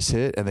serious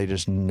hit and they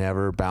just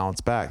never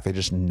bounce back. They're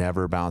just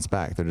never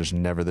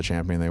the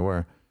champion they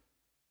were.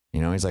 You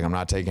know, he's like, I'm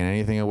not taking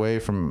anything away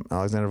from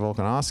Alexander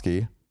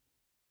Volkanovski.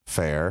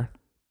 Fair.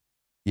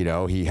 You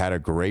know, he had a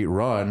great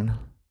run,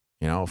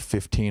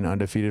 15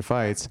 undefeated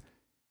fights.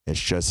 It's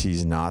just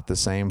he's not the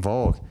same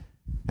Volk.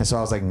 And so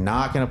I was like,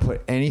 not going to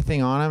put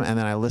anything on him. And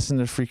then I listened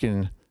to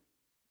freaking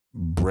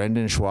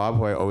Brendan Schwab,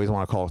 who I always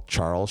want to call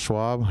Charles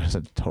Schwab.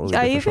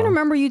 I even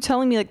remember you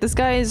telling me, like, this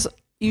guy is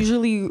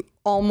usually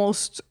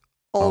almost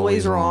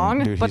always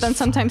wrong. Dude, but then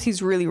sometimes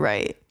he's really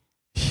right.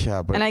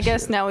 Yeah, but... And I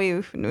guess now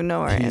we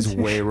know our answer. He's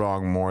way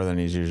wrong more than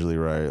he's usually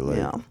right. Like,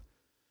 yeah.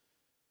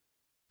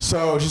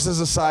 So just as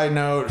a side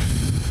note,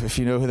 if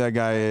you know who that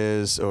guy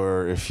is,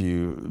 or if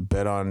you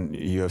bet on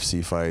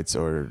UFC fights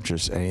or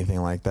just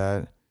anything like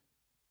that,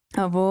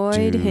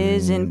 avoid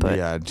his input.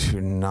 Yeah,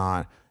 do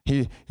not.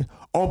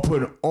 I'm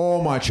putting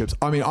all my chips.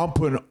 I'm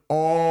putting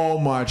all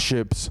my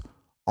chips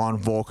on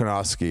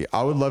Volkonovski.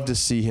 I would love to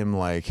see him,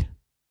 like,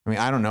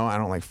 I don't know. I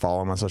don't like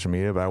follow him on social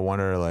media, but I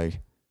wonder,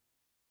 like,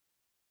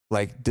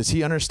 does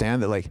he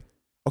understand that, like,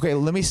 okay,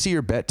 let me see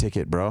your bet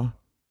ticket, bro.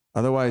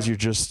 Otherwise, you're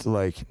just,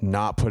 like,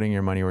 not putting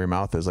your money where your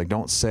mouth is. Like,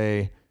 don't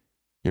say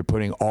you're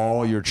putting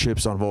all your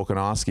chips on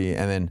Volkonovski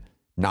and then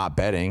not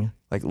betting.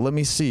 Like, let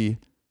me see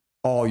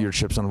all your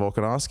chips on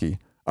Volkonovski.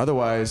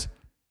 Otherwise,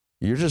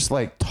 you're just,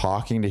 like,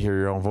 talking to hear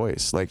your own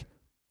voice. Like,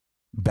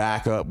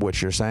 back up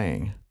what you're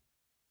saying.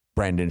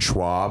 Brendan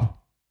Schwab.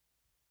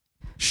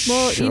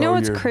 Well, you know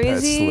what's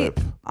crazy?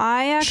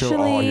 I actually...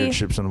 Show all your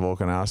chips on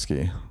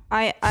Volkonovski.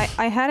 I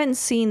hadn't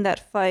seen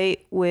that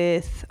fight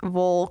with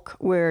Volk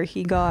where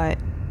he got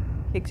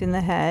kicked in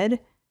the head.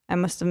 I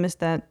must have missed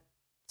that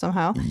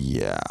somehow.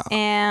 Yeah.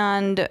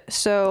 And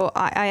so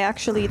I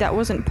actually, that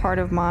wasn't part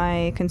of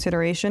my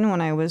consideration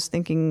when I was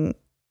thinking,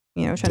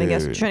 trying to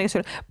guess.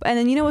 And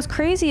then, what's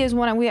crazy is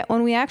when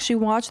we actually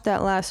watched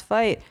that last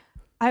fight,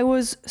 I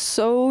was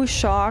so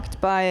shocked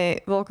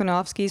by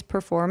Volkanovski's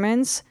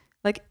performance.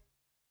 Like,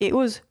 it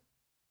was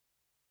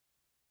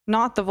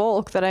not the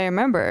Volk that I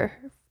remember.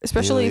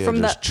 Especially Ilya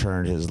from just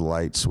turned his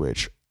light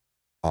switch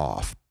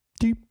off.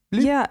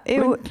 Yeah,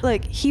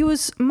 he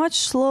was much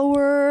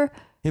slower.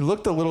 He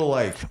looked a little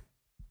like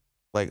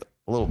a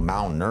little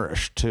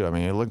malnourished too.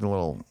 He looked a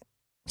little.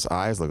 His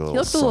eyes look a little. He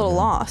looked a little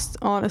lost,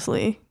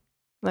 honestly.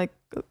 Like,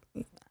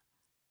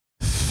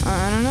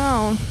 I don't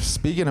know.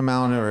 Speaking of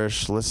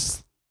malnourished,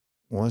 let's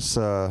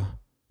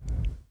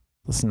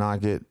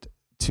not get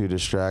too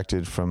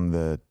distracted from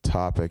the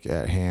topic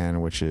at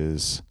hand, which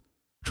was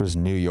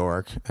New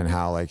York, and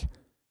how, like,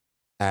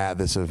 at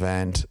this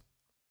event,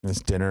 this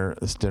dinner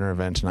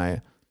event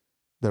tonight,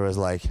 there was,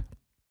 like,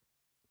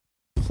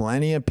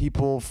 plenty of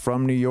people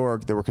from New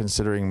York that were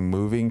considering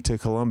moving to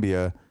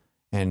Colombia,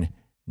 and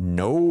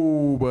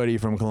nobody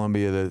from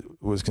Colombia that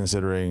was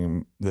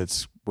considering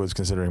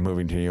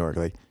moving to New York.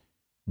 Like,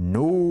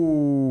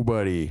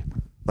 nobody.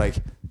 Like,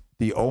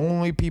 the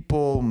only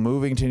people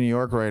moving to New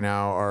York right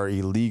now are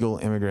illegal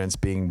immigrants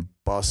being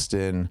bussed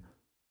in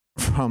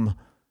from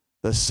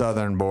the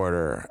southern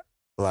border.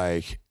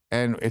 Like,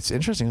 and it's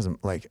interesting because,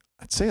 like,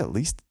 I'd say at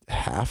least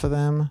half of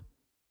them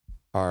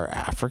are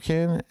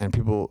African, and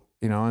people,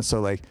 and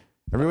so, like,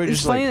 everybody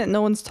just, it's funny like, that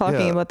no one's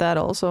talking about that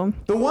also.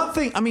 The one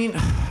thing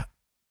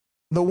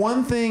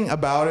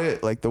about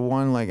it, like,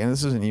 and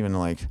this isn't even,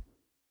 like,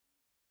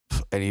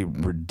 any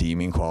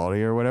redeeming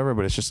quality or whatever,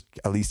 but it's just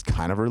at least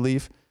kind of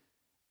relief,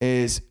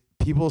 is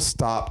people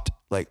stopped,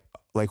 like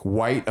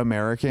white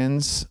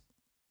Americans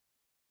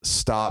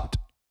stopped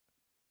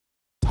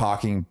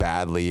talking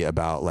badly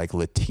about, like,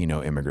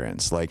 Latino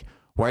immigrants. Like,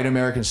 white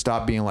Americans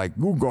stopped being like,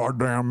 "Oh,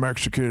 goddamn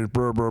Mexicans,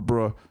 blah, blah,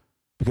 blah,"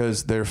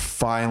 because they're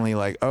finally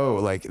like, oh,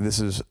 like, this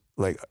is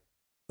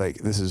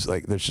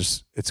there's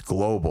just, it's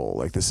global.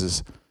 Like, this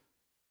is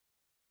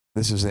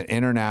an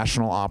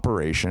international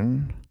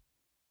operation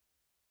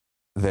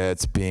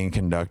that's being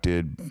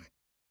conducted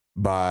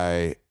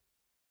by,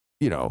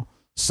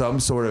 some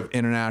sort of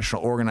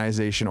international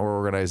organization or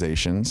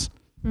organizations.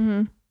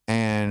 Mm-hmm.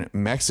 And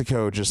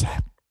Mexico just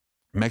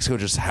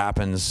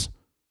happens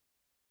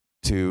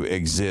to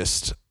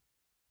exist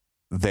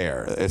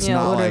there. It's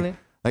not literally.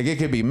 like it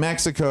could be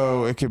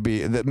Mexico. It could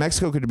be that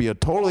Mexico could be a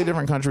totally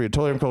different country, a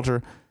totally different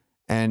culture,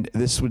 and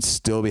this would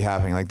still be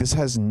happening. Like, this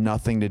has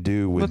nothing to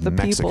do with the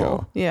Mexico.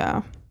 People.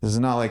 Yeah. This is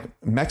not like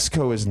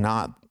Mexico is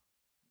not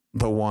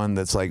the one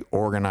that's, like,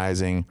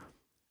 organizing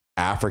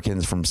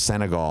Africans from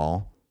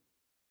Senegal,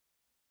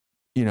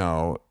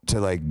 to,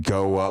 like,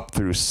 go up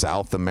through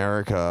South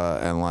America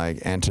and,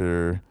 like,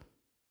 enter,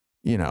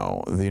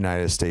 the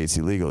United States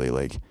illegally.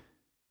 Like,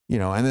 and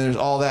then there's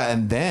all that.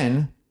 And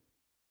then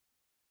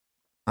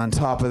on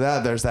top of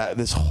that, there's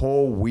this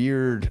whole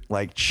weird,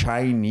 like,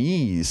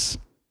 Chinese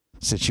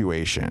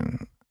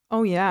situation.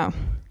 Oh, yeah.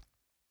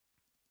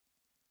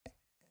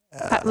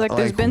 Like,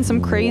 there's been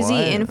some crazy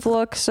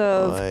influx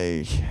of,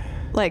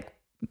 like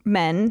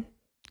men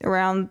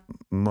around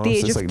the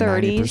age of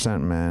 30.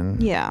 90% men.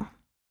 Yeah.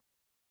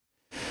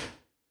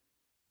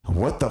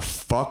 What the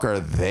fuck are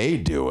they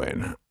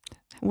doing?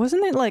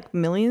 Wasn't it like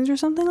millions or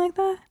something like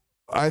that?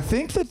 I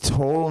think the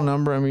total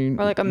number, or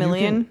like a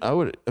million.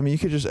 You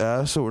could just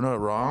ask, so we're not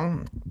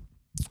wrong.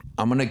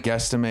 I'm going to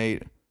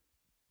guesstimate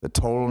the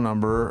total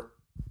number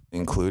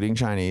including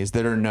Chinese,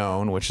 that are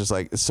known, which is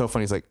like, it's so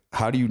funny. It's like,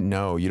 how do you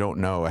know? You don't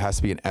know. It has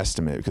to be an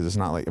estimate because it's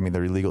not like, I mean,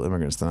 they're illegal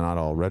immigrants. They're not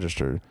all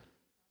registered.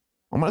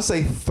 I'm going to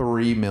say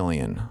 3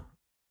 million.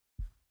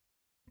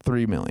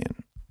 3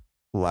 million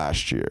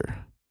last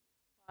year.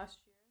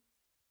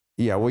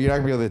 Yeah, well, you're not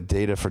going to be able to get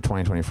data for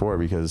 2024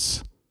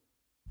 because,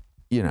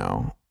 you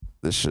know,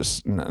 it's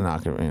just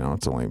not going to, you know,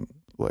 it's only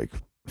like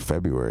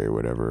February or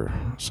whatever.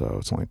 So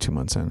it's only 2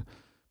 months in.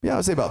 Yeah, I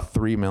would say about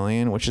 3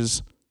 million, which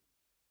is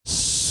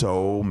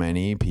so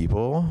many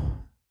people.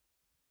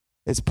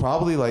 It's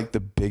probably like the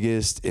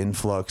biggest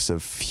influx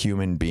of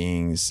human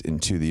beings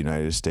into the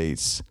United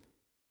States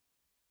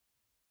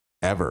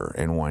ever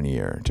in 1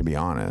 year, to be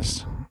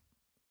honest.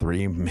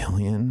 3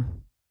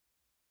 million?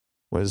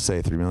 What does it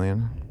say, 3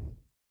 million?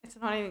 It's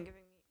not even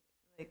giving me,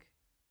 like...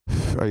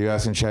 Are you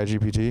asking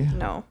ChatGPT?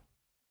 No.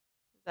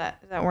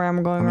 Is that where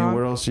I'm going wrong? wrong?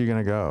 Where else are you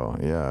going to go?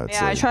 Yeah.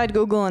 Yeah, like, I tried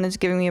Google and it's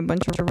giving me a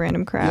bunch of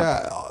random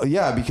crap.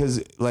 Yeah,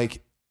 because,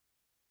 like,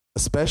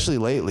 especially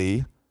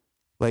lately,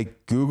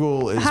 like,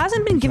 Google is... It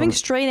hasn't been giving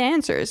straight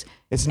answers.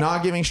 It's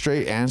not giving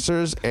straight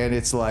answers, and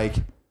it's like...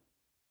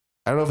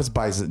 I don't know if it's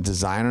by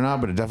design or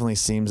not, but it definitely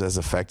seems as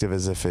effective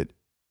as if it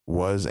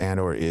was and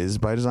or is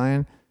by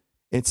design.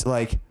 It's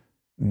like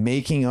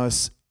making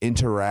us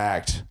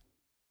interact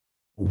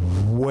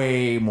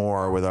way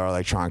more with our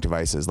electronic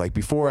devices. Like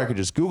before, I could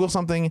just Google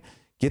something,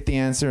 get the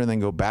answer, and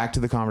then go back to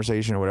the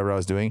conversation or whatever I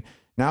was doing.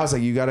 Now it's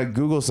like you got to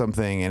Google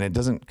something and it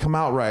doesn't come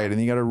out right, and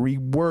you got to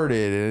reword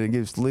it, and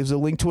it leaves a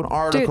link to an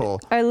article.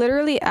 Dude, I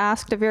literally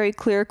asked a very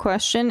clear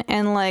question,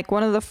 and like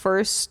one of the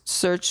first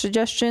search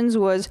suggestions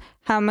was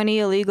how many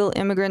illegal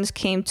immigrants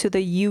came to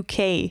the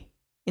UK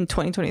in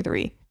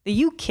 2023.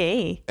 The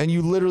UK. And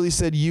you literally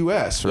said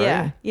US,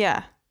 right?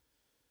 Yeah.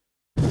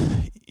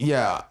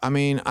 Yeah, I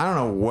mean, I don't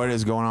know what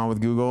is going on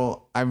with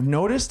Google. I've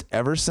noticed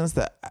ever since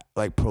the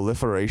like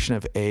proliferation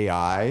of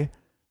AI,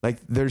 like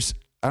there's,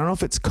 I don't know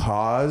if it's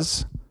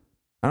cause,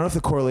 I don't know if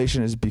the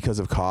correlation is because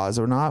of cause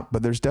or not,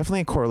 but there's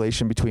definitely a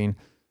correlation between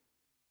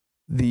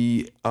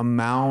the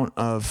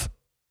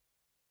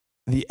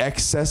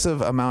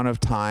excessive amount of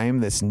time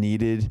that's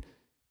needed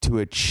to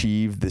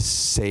achieve the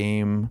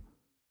same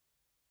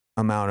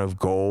amount of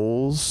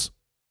goals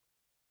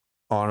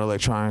on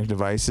electronic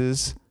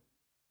devices.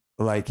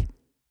 Like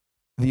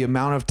the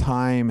amount of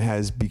time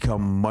has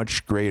become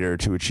much greater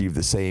to achieve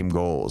the same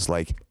goals.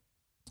 Like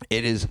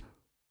it is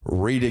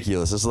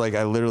ridiculous. It's like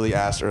I literally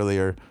asked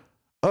earlier,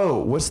 oh,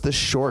 what's the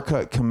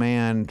shortcut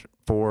command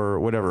for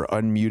whatever,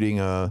 unmuting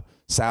a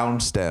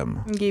sound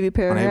stem? Gave you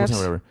paragraphs.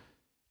 Whatever.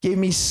 Gave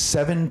me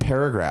 7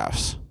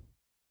 paragraphs.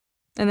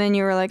 And then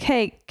you were like,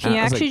 hey, can you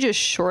actually just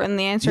shorten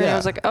the answer? Yeah. And I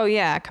was like, oh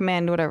yeah,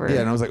 command whatever. Yeah,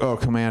 and I was like, oh,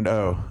 command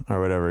O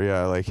or whatever.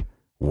 Yeah, like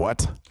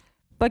what?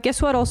 But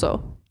guess what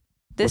also?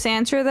 This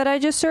answer that I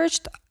just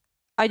searched,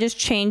 I just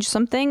changed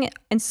something.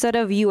 Instead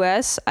of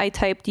US, I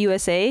typed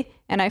USA,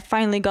 and I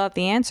finally got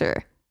the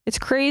answer. It's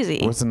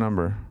crazy. What's the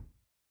number?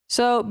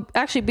 So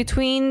actually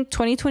between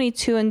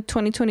 2022 and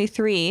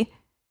 2023,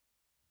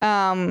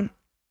 so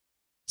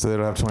they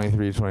don't have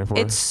 23 to 24?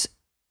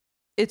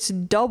 It's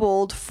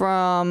doubled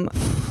from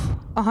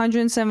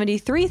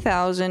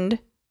 173,000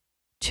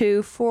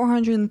 to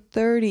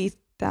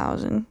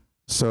 430,000.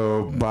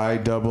 So by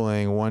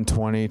doubling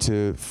 120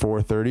 to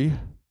 430?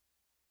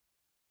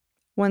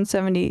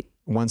 170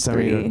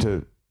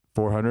 to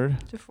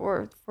 400? To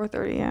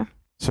 430, yeah.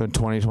 So in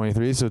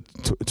 2023, so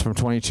it's from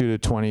 22 to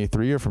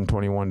 23 or from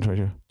 21 to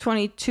 22?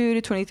 22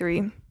 to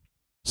 23.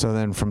 So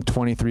then from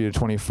 23 to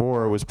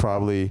 24 was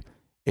probably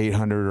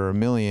 800 or a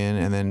million.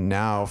 And then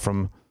now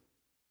from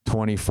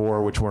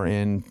 24, which we're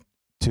in,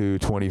 to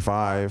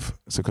 25.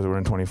 So because we're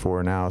in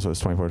 24 now, so it's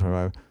 24,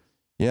 25.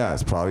 Yeah,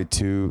 it's probably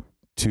 2+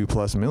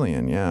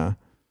 million. Yeah.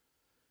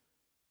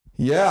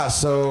 Yeah.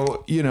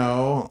 So, you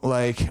know,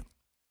 like,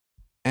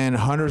 and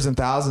hundreds and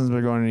thousands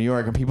are going to New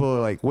York, and people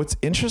are like, what's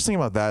interesting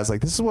about that is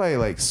like, this is why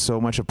like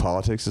so much of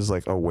politics is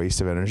like a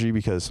waste of energy,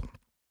 because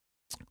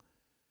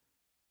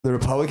the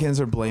Republicans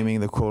are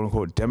blaming the quote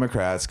unquote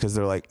Democrats because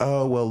they're like,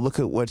 oh, well, look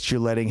at what you're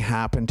letting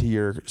happen to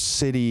your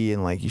city,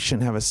 and like, you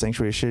shouldn't have a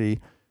sanctuary city.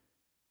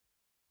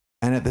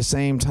 And at the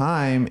same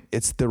time,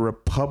 it's the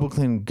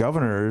Republican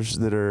governors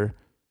that are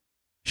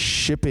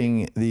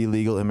shipping the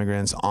illegal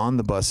immigrants on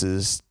the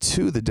buses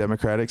to the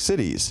Democratic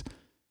cities.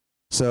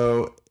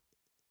 So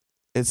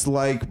it's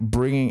like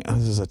bringing,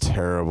 this is a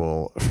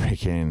terrible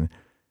freaking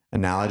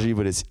analogy,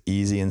 but it's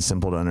easy and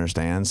simple to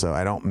understand. So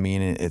I don't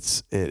mean it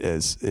as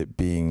it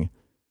being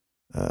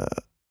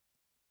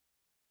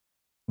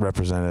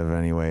representative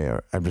anyway,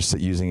 or I'm just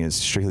using it as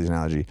strictly an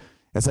analogy.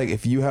 It's like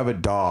if you have a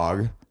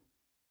dog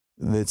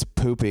that's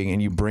pooping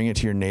and you bring it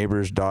to your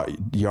neighbor's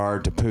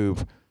yard to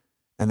poop,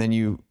 and then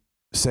you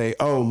say,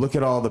 oh, look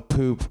at all the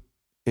poop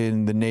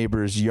in the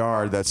neighbor's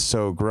yard, that's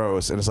so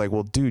gross. And it's like,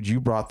 well, dude, you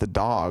brought the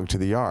dog to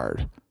the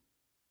yard.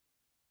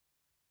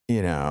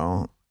 You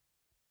know,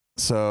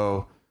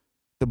 so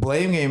the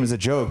blame game is a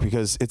joke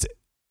because it's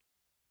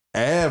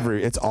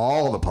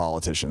all the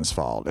politicians'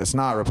 fault. It's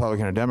not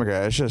Republican or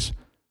Democrat. It's just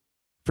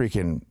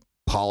freaking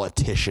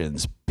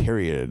politicians,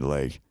 period.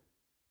 Like,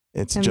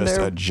 It's just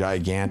a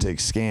gigantic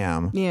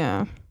scam.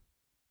 Yeah.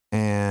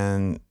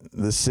 And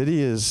the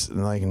city is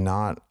like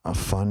not a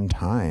fun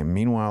time.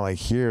 Meanwhile, like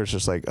here, it's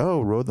just like,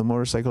 oh, rode the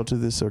motorcycle to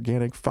this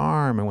organic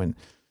farm and went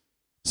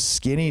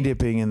skinny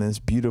dipping in this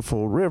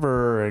beautiful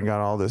river and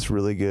got all this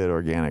really good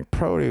organic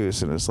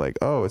produce. And it's like,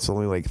 oh, it's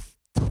only like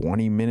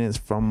 20 minutes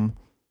from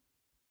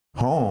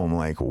home.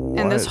 Like, what?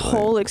 And this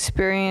whole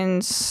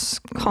experience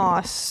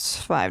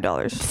costs $5.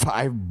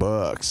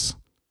 $5.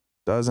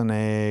 Dozen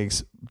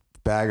eggs,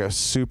 bag of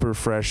super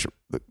fresh,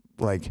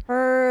 like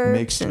herbs,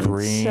 mixed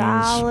greens,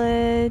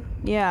 salad.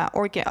 Yeah,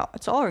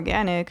 it's all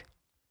organic.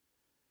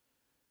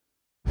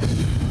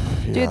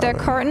 Yeah, dude, that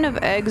carton of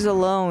eggs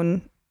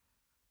alone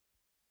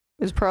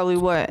is probably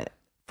what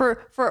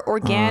for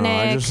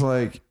organic. I just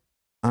like,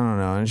 I don't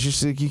know. And it's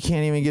just like, you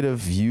can't even get a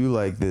view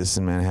like this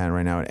in Manhattan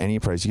right now at any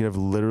price. You could have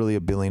literally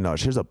 $1 billion.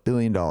 Here's $1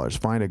 billion.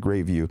 Find a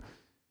great view.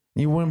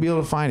 You wouldn't be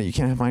able to find it. You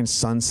can't find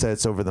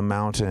sunsets over the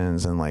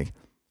mountains and like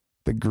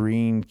the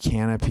green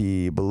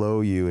canopy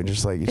below you, and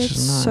just like it's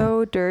just not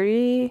so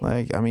dirty.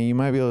 Like, I mean, you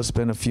might be able to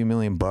spend a few $1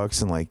 million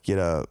and like get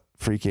a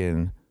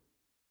freaking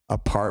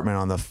apartment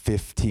on the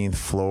 15th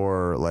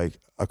floor, like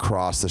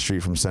across the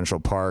street from Central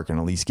Park, and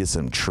at least get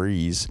some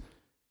trees.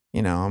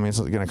 You know, I mean, it's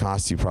going to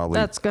cost you probably.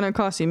 That's going to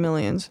cost you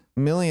millions,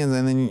 and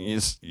then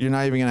you're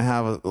not even going to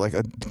have like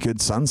a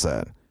good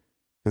sunset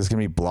because it's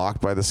going to be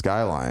blocked by the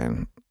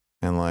skyline,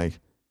 and like,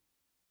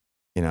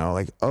 you know,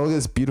 like, oh,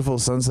 this beautiful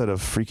sunset of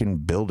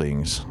freaking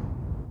buildings.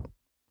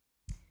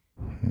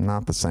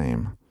 Not the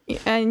same.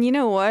 And you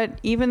know what?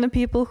 Even the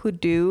people who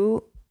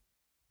do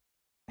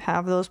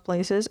have those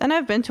places, and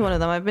I've been to one of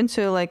them. I've been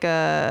to like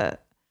a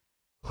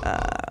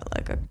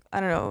I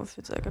don't know if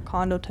it's like a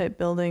condo type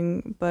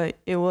building, but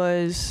it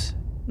was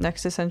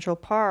next to Central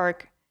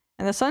Park,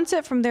 and the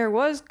sunset from there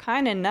was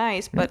kind of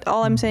nice. But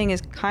all I'm saying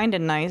is kind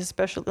of nice,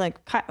 especially like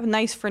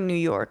nice for New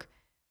York.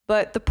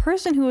 But the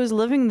person who was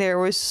living there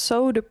was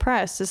so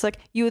depressed. It's like,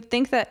 you would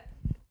think that,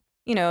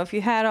 you know, if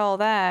you had all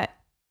that,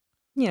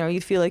 you know,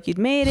 you'd feel like you'd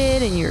made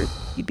it and you'd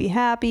be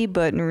happy.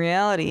 But in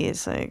reality,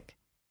 it's like,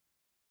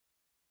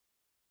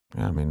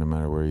 yeah, I mean, no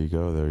matter where you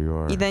go, there you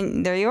are.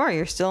 Then there you are.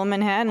 You're still in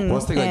Manhattan.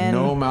 Plus, like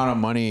no amount of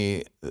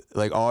money,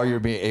 like all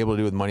you're being able to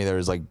do with money there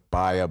is like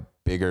buy a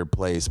bigger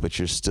place, but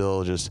you're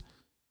still just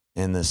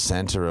in the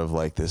center of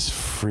like this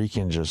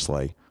freaking just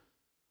like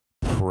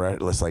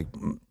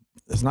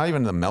it's not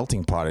even the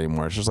melting pot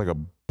anymore. It's just like a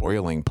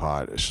boiling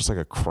pot. It's just like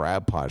a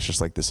crab pot. It's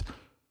just like this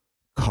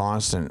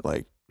constant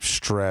like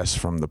stress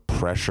from the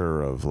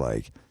pressure of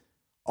like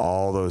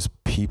all those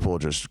people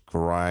just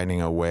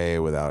grinding away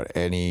without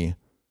any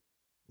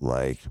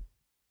like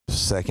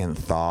second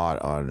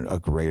thought on a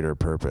greater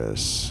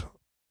purpose.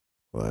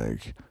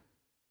 Like,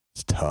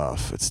 it's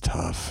tough.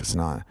 It's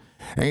not,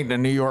 ain't the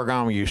New York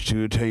I'm used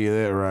to, tell you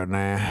that right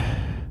now.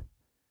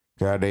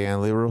 Goddamn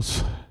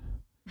liberals.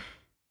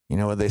 You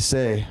know what they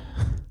say?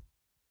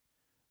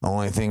 The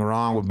only thing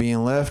wrong with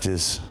being left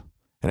is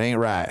it ain't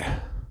right.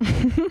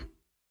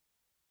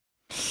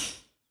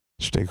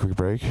 Should take a quick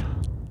break.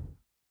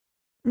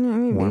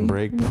 Maybe. One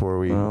break before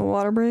we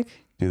water break.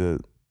 Do the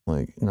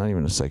like not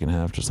even a second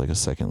half, just like a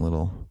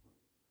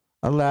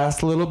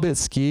last little bit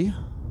ski.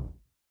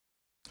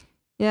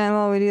 Yeah, and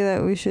while we do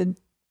that, we should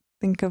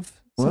think of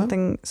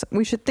something.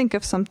 We should think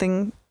of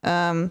something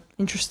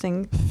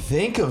interesting.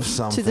 Think of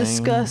something to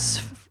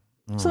discuss.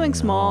 Something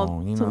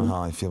small. You know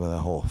how I feel about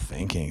that whole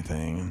thinking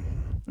thing.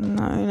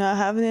 No, you're not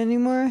having it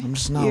anymore. I'm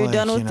just not. You're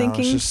done with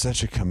thinking. It's just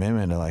such a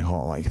commitment to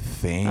like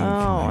think.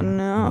 Oh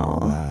no.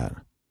 All that.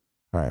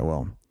 All right.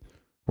 Well,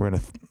 we're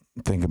gonna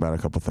think about a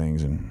couple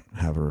things and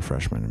have a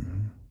refreshment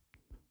and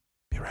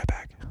be right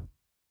back.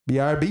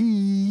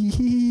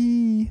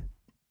 BRB.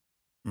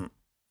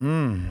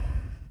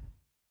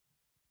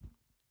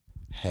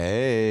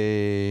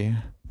 Hey,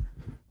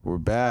 we're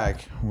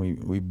back. We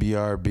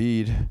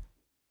BRB'd.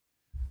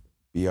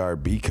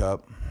 BRB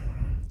cup.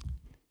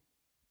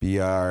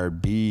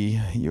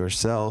 BRB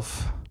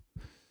yourself.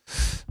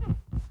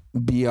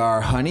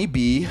 BR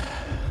honeybee.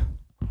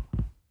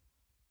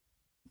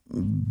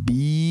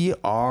 Be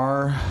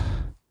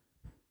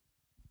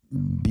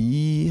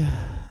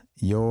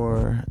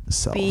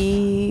yourself.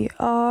 Be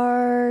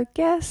our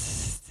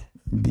guest.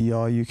 Be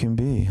all you can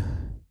be.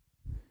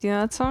 Do you know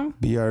that song?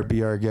 Be our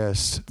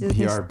guest.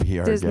 Be our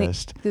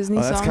guest. Disney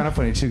that's song? kind of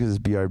funny too because it's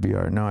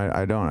BR. No,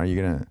 I don't. Are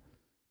you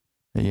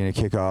gonna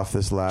kick off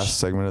this last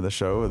segment of the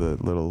show with a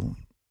little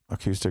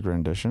acoustic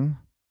rendition,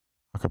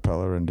 a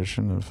cappella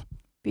rendition of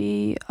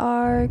Be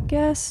our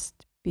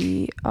guest,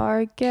 be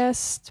our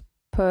guest,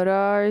 put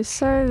our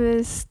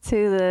service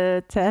to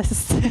the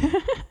test.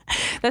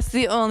 That's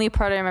the only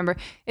part I remember.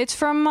 It's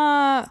from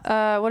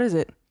what is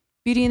it?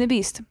 Beauty and the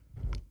Beast.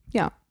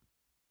 Yeah.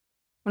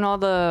 When all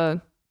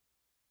the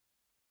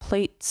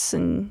plates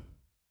and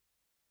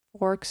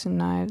forks and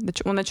knives,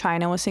 when the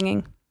China was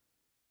singing.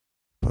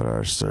 Put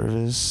our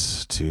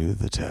service to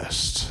the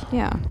test.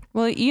 Yeah.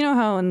 Well, you know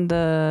how in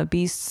the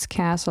Beast's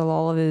castle,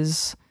 all of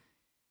his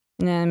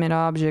inanimate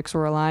objects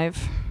were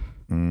alive?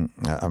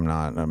 I'm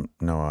not.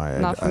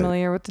 Not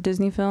familiar with the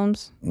Disney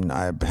films.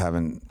 I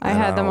haven't. I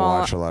had them all.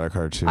 Watch a lot of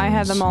cartoons. I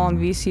had them all on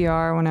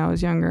VCR when I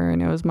was younger,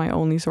 and it was my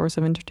only source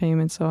of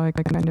entertainment. So I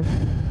kind of.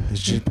 Is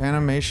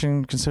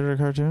Japanimation considered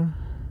a cartoon?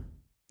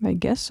 I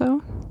guess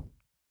so.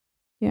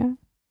 Yeah.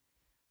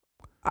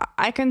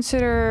 I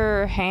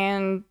consider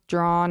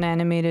hand-drawn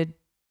animated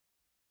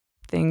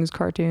things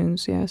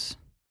cartoons, yes.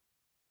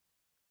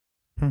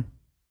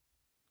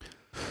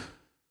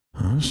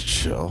 That's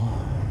chill.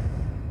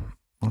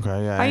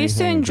 Okay, yeah. I used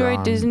to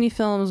enjoy Disney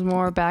films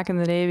more back in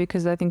the day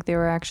because I think they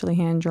were actually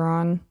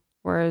hand-drawn,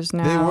 whereas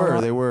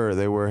now... They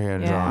were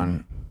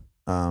hand-drawn.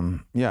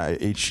 Yeah,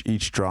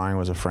 each drawing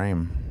was a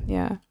frame.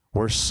 Yeah.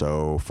 We're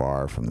so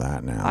far from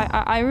that now.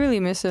 I really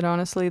miss it,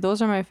 honestly.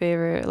 Those are my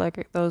favorite,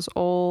 like those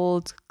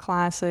old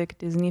classic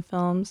Disney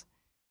films.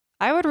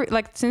 I would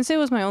since it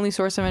was my only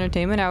source of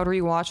entertainment, I would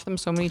rewatch them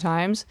so many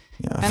times.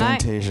 Yeah, and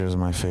Fantasia is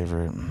my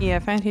favorite. Yeah,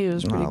 Fantasia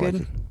was pretty good.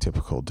 Like a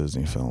typical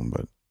Disney film,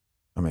 but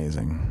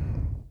amazing.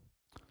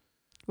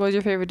 What was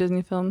your favorite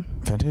Disney film?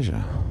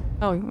 Fantasia.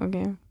 Oh,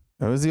 okay.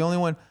 It was the only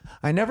one.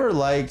 I never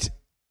liked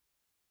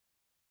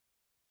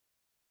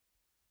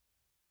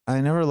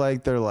their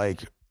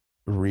like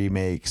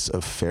remakes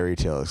of fairy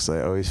tales.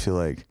 I always feel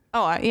like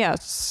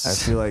yes. I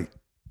feel like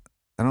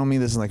I don't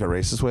mean this in like a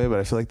racist way, but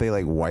I feel like they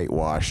like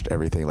whitewashed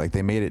everything. Like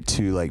they made it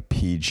too like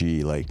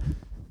PG. Like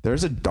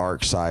there's a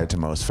dark side to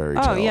most fairy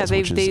tales. Oh yeah,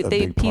 they PC'd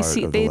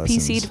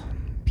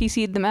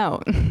them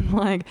out.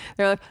 Like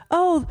they're like,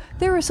 oh,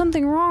 there was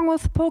something wrong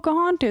with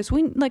Pocahontas.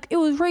 It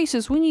was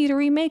racist. We need to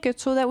remake it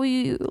so that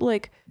we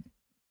like.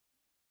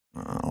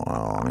 Oh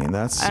well, I mean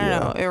that's. I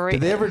don't know. Did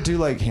they ever do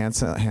like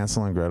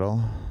Hansel and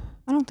Gretel?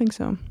 I don't think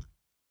so.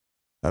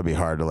 That'd be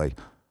hard to like.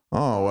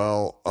 Oh,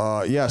 well,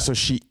 yeah, so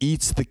she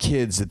eats the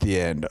kids at the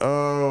end.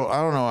 Oh, I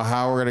don't know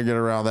how we're going to get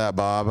around that,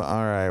 Bob.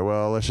 All right,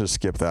 well, let's just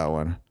skip that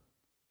one.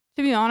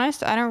 To be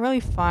honest, I don't really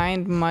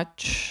find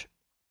much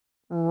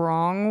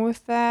wrong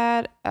with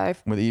that.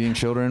 With eating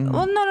children?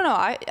 Well,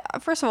 no.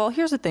 First of all,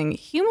 here's the thing.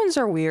 Humans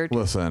are weird.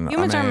 Listen,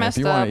 humans are messed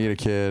up. If you want to eat a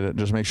kid,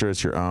 just make sure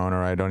it's your own,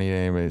 all right? Don't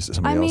eat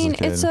somebody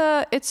else's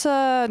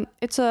kid.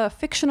 It's a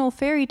fictional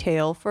fairy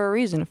tale for a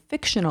reason.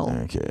 Fictional.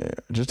 Okay,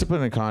 just to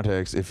put it in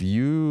context, if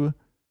you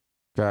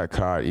got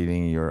caught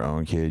eating your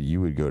own kid,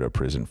 you would go to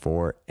prison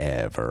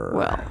forever.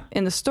 Well,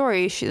 in the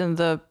story,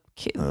 the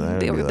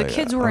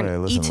kids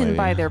weren't eaten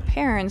by their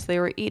parents. They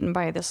were eaten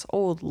by this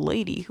old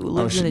lady who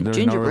lived in a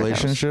gingerbread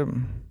house.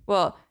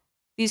 Well,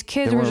 these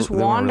kids were just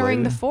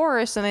wandering the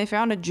forest and they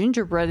found a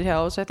gingerbread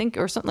house, I think,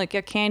 or something like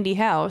a candy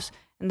house.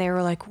 And they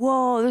were like,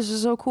 whoa, this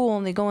is so cool.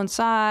 And they go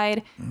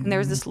inside and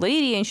there's this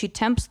lady and she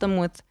tempts them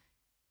with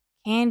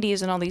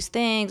candies and all these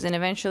things, and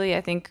eventually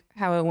I think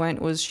how it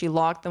went was she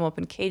locked them up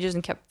in cages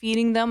and kept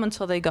feeding them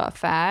until they got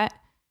fat,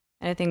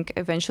 and I think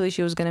eventually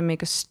she was gonna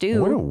make a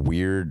stew. What a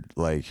weird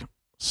like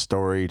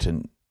story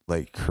to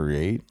like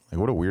create. Like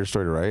what a weird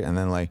story to write. And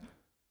then like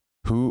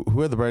who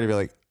had the brain to be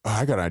like, oh,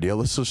 I got an idea,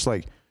 let's just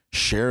like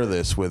share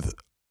this with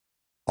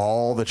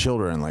all the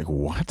children. Like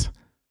what?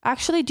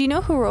 Actually, do you know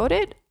who wrote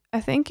it?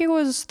 I think it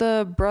was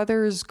the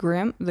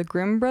Grimm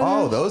brothers.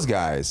 Oh, those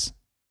guys.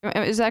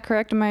 Is that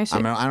correct? Am I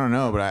assuming? I don't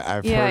know, but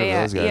I've heard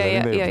of those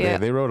guys.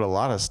 They wrote a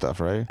lot of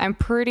stuff, right? I'm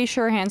pretty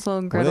sure Hansel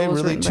and Gretel were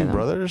they really was two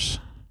brothers?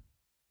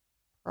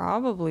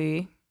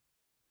 Probably.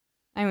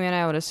 I mean,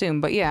 I would assume,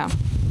 but yeah.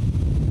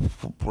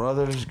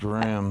 Brothers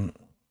Grimm.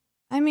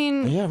 I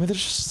mean,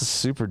 there's just a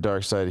super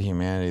dark side of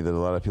humanity that a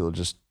lot of people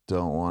just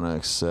don't want to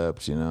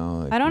accept, you know?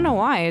 Like, I don't know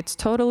why. It's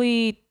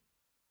totally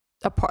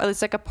a part.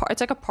 It's like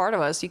a part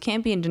of us. You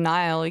can't be in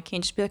denial. You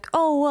can't just be like,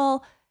 oh,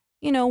 well,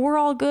 we're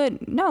all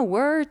good. No,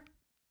 we're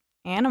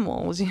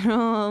animals,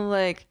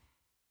 like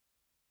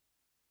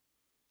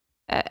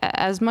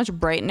as much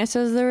brightness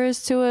as there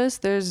is to us,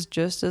 there's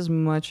just as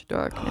much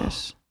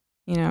darkness,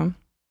 and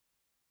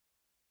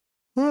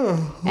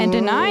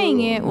denying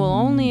it will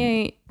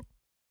only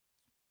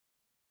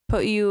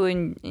put you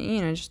in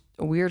just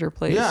a weirder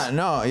place.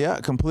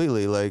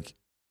 Completely. Like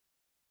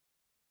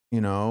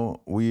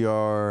we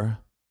are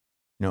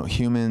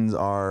humans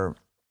are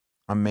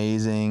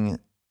amazing,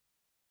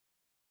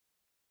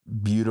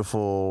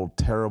 beautiful,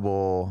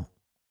 terrible,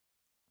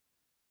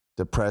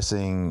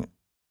 depressing,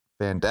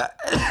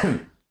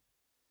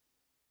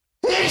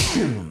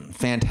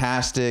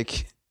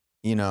 fantastic,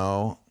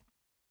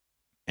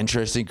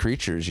 interesting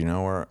creatures,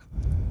 or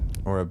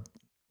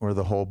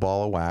the whole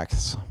ball of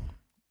wax.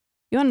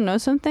 You want to know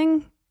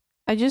something?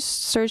 I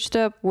just searched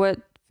up what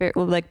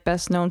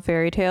best known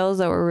fairy tales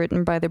that were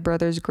written by the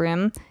Brothers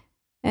Grimm,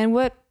 and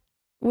what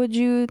would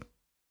you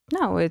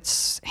know?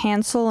 It's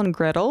Hansel and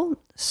Gretel,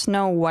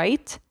 Snow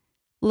White,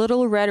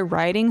 Little Red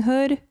Riding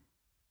Hood,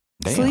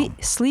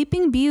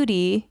 Sleeping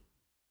Beauty,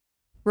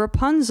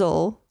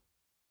 Rapunzel,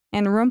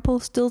 and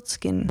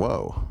Rumpelstiltskin.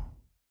 Whoa.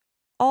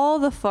 All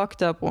the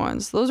fucked up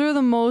ones. Those are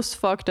the most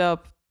fucked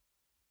up,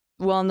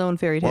 well-known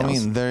fairy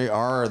tales.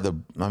 Well,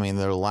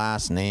 their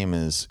last name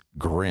is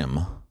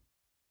Grimm.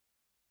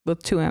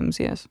 With 2 M's,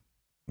 yes.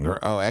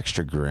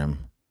 Extra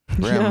Grimm.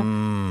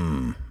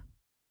 Grimm.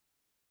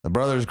 The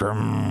Brothers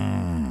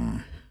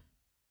Grimm.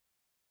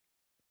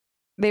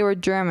 They were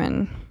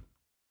German.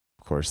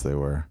 Of course they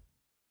were.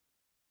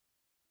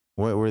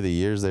 What were the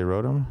years they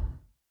wrote them?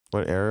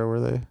 What era were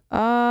they?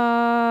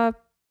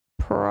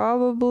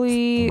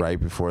 Probably right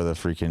before the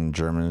freaking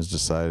Germans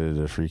decided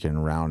to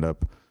freaking round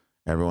up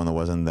everyone that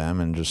wasn't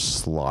them and just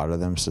slaughter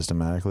them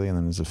systematically and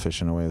then as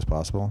efficient a way as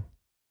possible.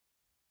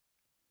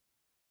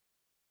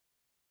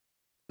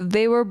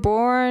 They were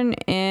born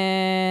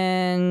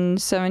in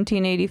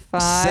 1785.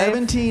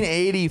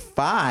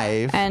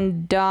 1785?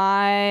 And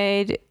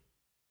died...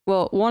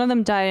 Well, one of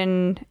them died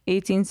in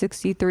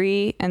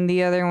 1863, and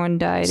the other one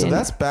died So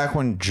that's back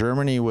when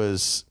Germany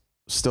was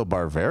still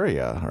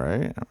Bavaria,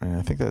 right? I mean,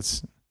 I think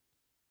that's...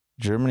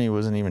 Germany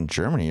wasn't even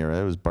Germany, right?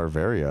 It was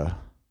Bavaria.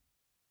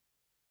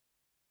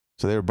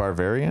 So they were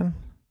Bavarian?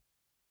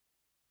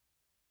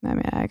 I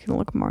mean, I can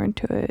look more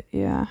into it,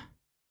 yeah.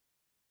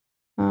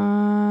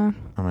 I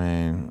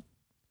mean,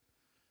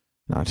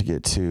 not to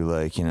get too,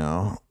 like, you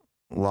know,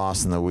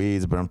 lost in the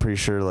weeds, but I'm pretty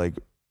sure, like,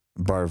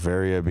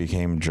 Bavaria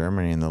became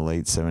Germany in the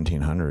late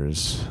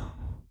 1700s.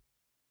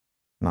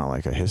 Not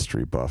like a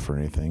history buff or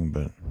anything,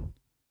 but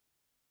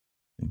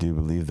I do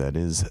believe that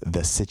is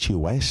the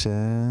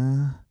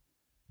situation.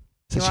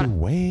 You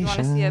want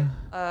to see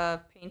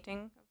a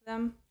painting of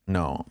them?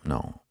 No.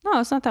 No,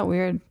 it's not that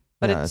weird.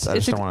 But yeah, I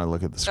just don't want to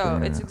look at the screen.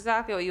 Oh, it's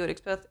exactly what you would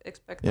expect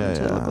them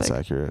to look like. Yeah, that's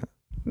accurate.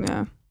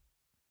 Yeah.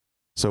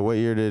 So what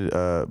year did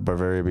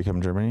Bavaria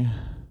become Germany?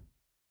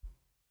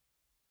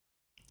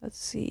 Let's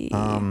see.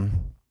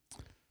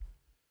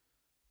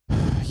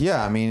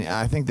 Yeah, I mean,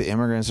 I think the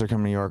immigrants that come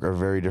to New York are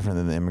very different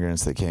than the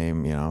immigrants that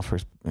came,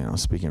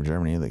 speaking of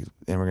Germany, like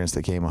immigrants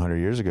that came 100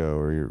 years ago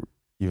or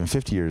even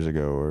 50 years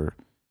ago or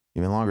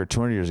even longer,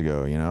 200 years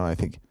ago, I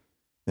think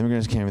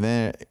immigrants came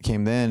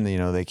then,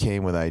 they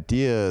came with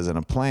ideas and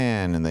a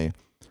plan and they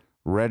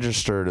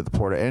registered at the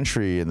port of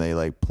entry and they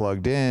like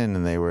plugged in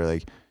and they were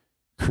like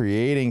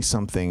creating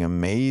something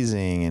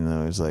amazing. And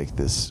it was like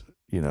this,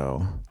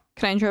 Can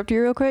I interrupt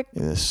you real quick?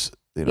 This,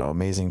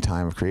 amazing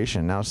time of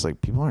creation. Now it's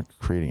like people aren't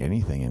creating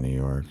anything in New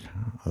York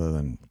other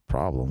than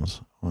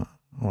problems. What?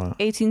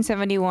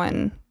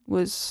 1871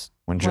 was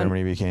when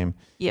Germany became.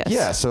 Yes.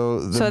 Yeah. So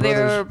they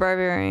were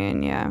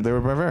Bavarian. Yeah. They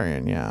were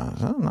Bavarian. Yeah.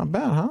 So not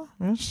bad, huh?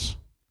 Yes.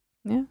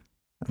 Yeah.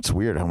 It's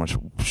weird how much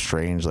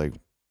strange like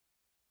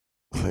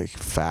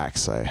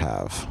facts I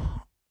have.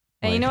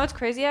 And you know what's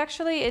crazy,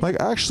 actually?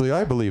 Actually,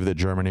 I believe that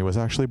Germany was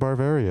actually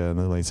Bavaria in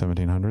the late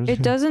 1700s.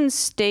 It doesn't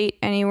state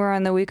anywhere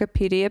on the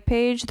Wikipedia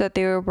page that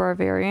they were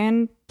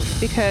Bavarian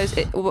because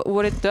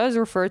what it does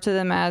refer to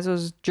them as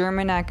was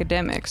German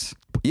academics.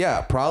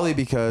 Yeah, probably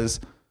because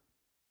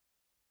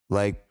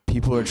like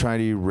people are trying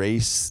to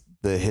erase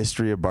the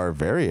history of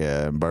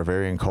Bavaria and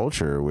Bavarian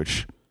culture,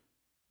 which,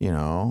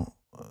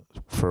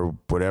 for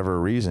whatever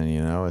reason,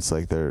 it's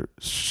like they're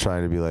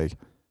trying to be like,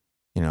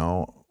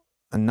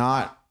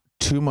 not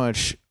too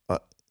much,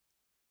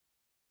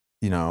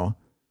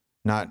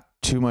 not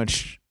too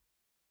much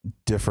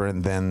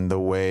different than the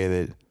way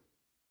that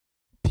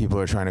people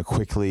are trying to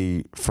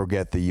quickly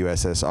forget the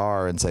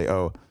USSR and say,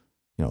 oh,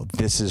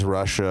 this is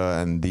Russia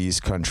and these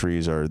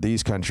countries are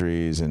these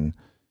countries and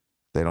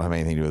they don't have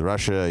anything to do with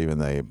Russia, even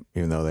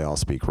though they all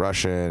speak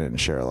Russian and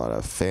share a lot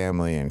of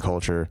family and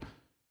culture.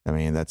 I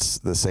mean, that's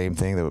the same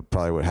thing that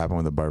probably would happen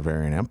with the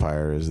Bavarian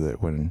Empire is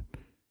that when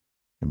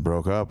it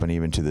broke up, and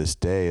even to this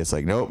day, it's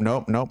like, nope,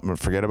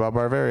 forget about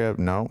Bavaria.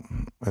 No,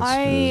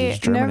 I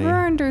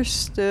never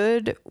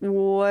understood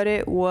what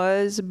it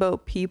was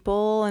about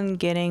people and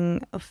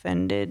getting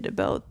offended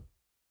about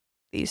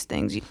these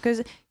things.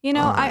 Because,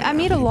 I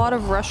meet a lot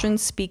of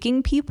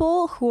Russian-speaking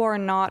people who are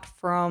not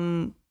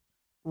from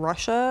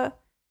Russia,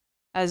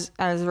 as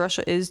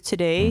Russia is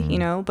today,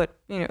 but,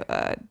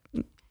 their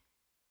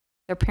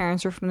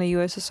parents are from the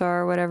USSR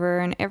or whatever,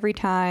 and every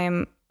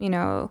time,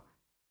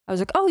 I was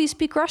like, oh, you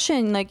speak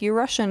Russian, like you're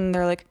Russian.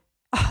 They're like,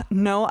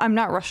 no, I'm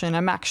not Russian.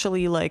 I'm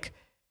actually like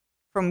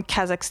from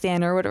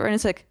Kazakhstan or whatever. And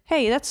it's like,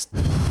 hey, that's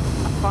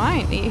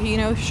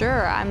fine.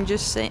 Sure. I'm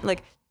just saying,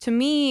 like, to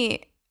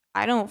me,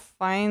 I don't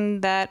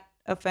find that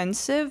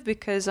offensive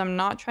because I'm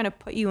not trying to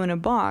put you in a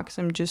box.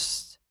 I'm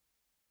just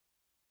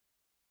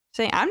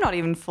saying I'm not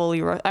even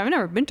fully I've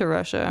never been to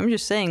Russia. I'm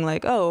just saying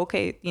like, oh,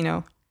 okay,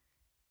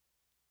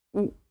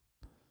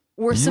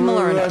 we're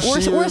similar enough.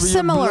 We're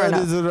similar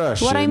enough.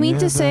 What I mean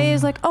to say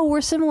is like, oh,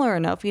 we're similar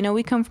enough.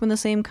 We come from the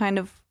same kind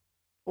of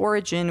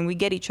origin and we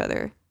get each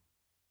other.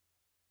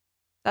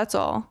 That's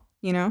all,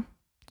 Oh,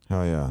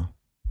 yeah.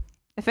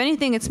 If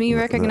anything, it's me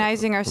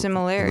recognizing our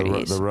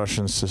similarities. The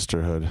Russian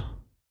sisterhood.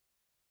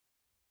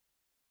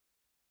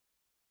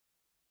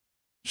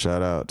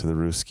 Shout out to the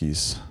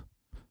Ruskies.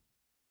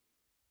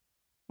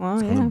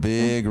 Well, yeah. The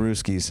big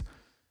Ruskies.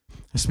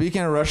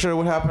 Speaking of Russia,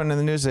 what happened in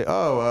the news today?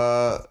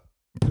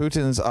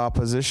 Putin's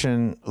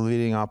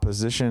leading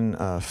opposition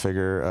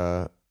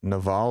figure,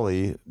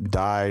 Navalny,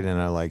 died in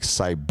a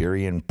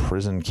Siberian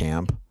prison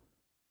camp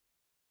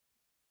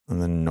in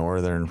the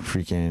northern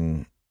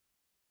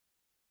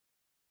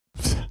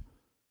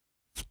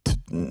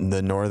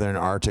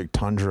Arctic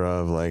tundra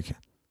of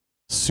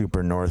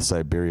super North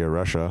Siberia,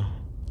 Russia.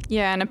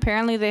 Yeah, and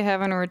apparently they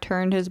haven't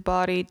returned his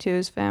body to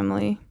his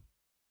family.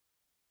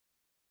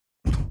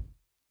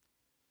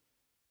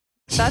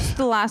 That's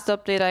the last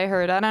update I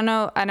heard. I don't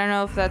know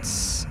if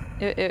that's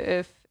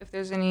if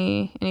there's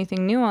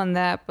anything new on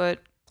that, but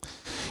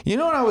you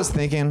know what I was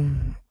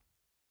thinking?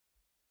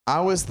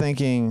 I was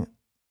thinking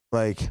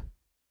like,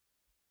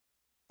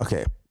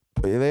 okay,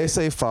 they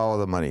say follow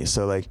the money.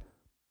 So like,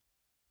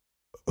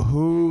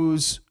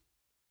 who's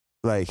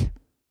like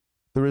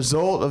the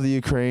result of the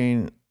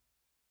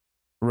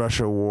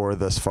Ukraine-Russia war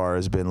thus far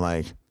has been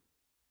like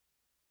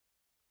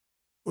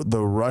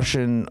the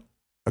Russian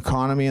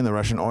economy and the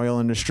Russian oil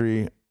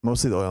industry,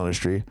 mostly the oil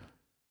industry,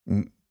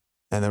 and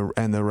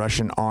the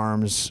Russian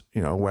arms,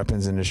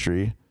 weapons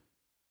industry,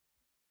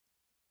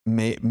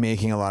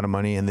 making a lot of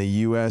money, and the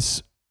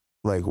U.S.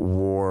 like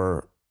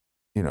war,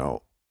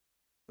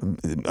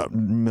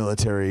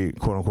 military,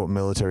 quote unquote,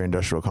 military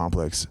industrial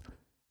complex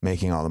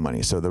making all the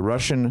money. So the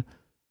Russian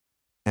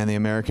and the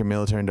American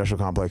military industrial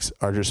complex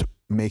are just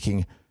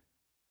making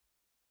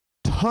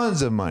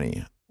tons of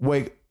money.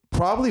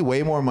 Probably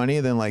way more money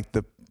than like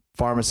the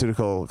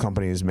pharmaceutical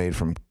companies made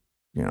from,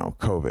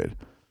 COVID.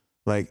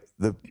 Like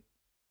the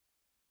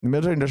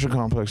military industrial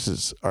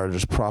complexes are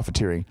just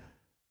profiteering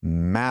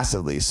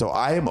massively. So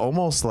I am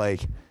almost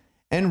like,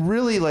 and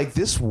really like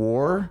this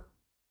war,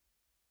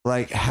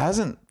 like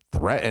hasn't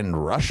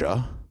threatened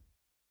Russia.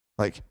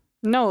 Like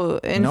no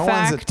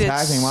one's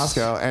attacking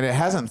Moscow, and it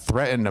hasn't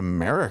threatened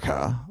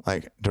America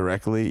like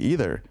directly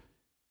either.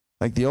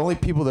 Like the only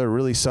people that are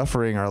really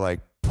suffering are like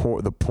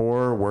the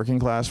poor working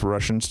class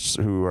Russians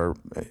who are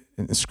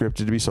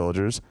scripted to be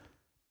soldiers,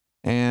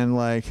 and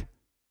like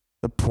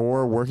the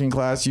poor working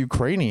class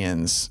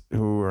Ukrainians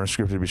who are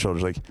scripted to be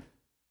soldiers. Like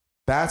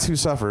that's who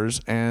suffers,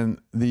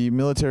 and the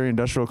military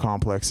industrial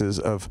complexes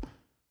of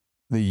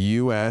the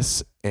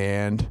US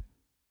and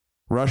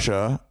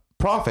Russia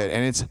profit.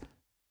 And it's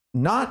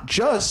not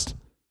just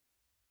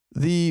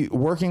the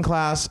working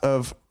class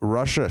of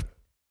Russia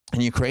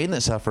and Ukraine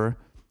that suffer,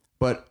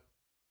 but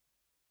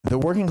the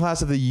working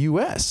class of the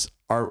US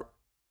are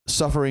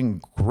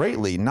suffering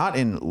greatly, not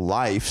in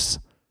lives,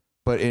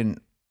 but in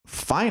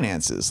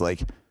finances.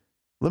 Like,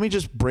 let me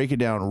just break it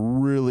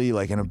down really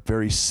like in a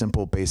very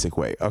simple, basic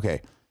way.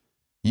 Okay.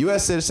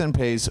 US citizen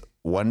pays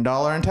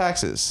 $1 in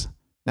taxes.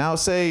 Now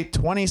say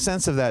 20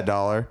 cents of that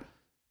dollar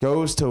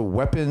goes to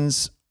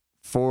weapons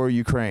for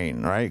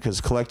Ukraine, right?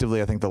 Because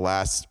collectively, I think the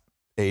last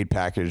aid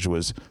package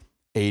was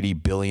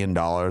 $80 billion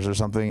or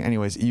something.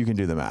 Anyways, you can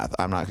do the math.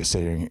 I'm not going to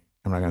sit here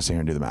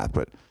and do the math,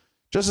 but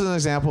just as an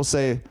example,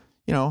 say,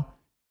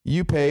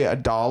 you pay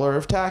 $1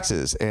 of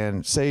taxes,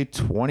 and say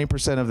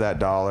 20% of that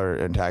dollar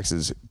in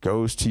taxes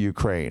goes to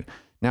Ukraine.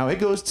 Now it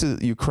goes to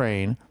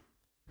Ukraine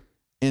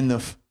in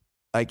the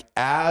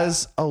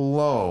as a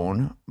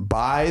loan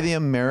by the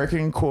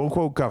American quote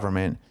unquote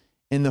government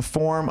in the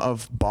form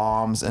of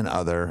bombs and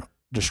other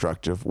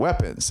destructive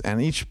weapons.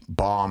 And each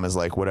bomb is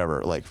like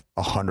whatever, like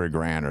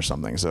 $100,000 or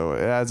something. So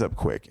it adds up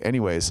quick.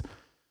 Anyways,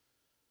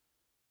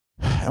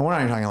 and we're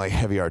not even talking like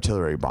heavy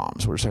artillery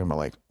bombs. We're just talking about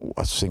like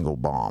a single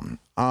bomb,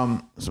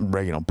 some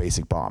regular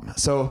basic bomb.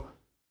 So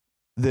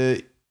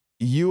the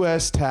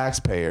U.S.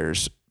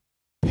 taxpayers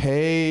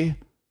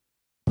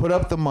put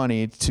up the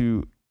money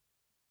to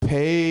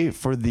pay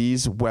for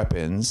these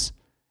weapons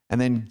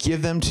and then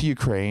give them to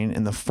Ukraine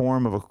in the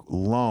form of a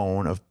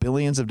loan of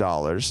billions of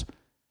dollars.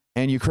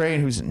 And Ukraine,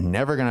 who's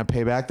never going to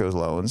pay back those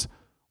loans,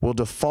 will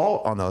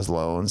default on those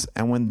loans.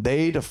 And when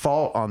they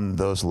default on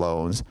those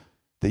loans,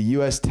 the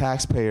U.S.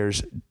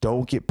 taxpayers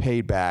don't get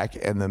paid back,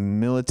 and the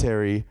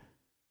military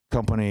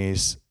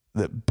companies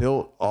that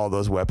built all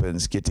those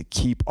weapons get to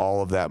keep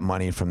all of that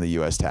money from the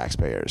U.S.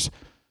 taxpayers.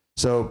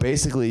 So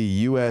basically,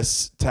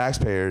 U.S.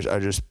 taxpayers are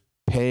just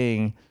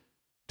paying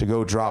to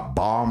go drop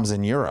bombs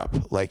in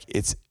Europe. Like,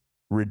 it's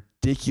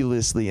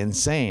ridiculously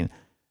insane.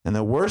 And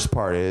the worst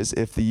part is,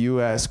 if the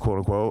U.S., quote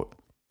unquote,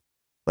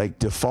 like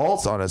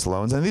defaults on its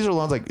loans, and these are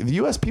loans like the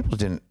U.S. people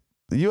didn't,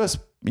 the U.S.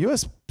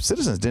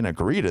 citizens didn't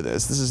agree to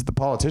this. This is the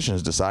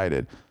politicians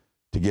decided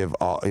to give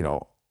all,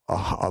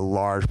 a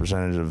large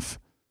percentage of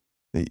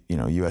the,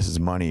 U.S.'s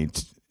money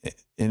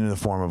in the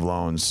form of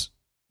loans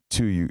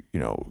to,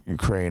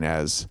 Ukraine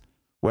as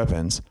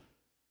weapons.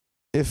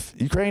 If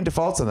Ukraine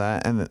defaults on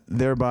that, and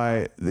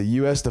thereby the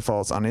U.S.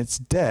 defaults on its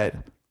debt,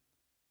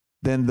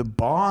 then the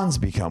bonds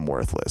become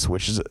worthless,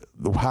 which is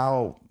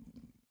how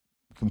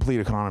complete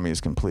economy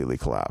is completely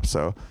collapsed.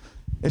 So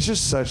it's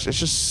just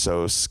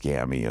so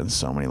scammy on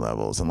so many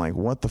levels. And like,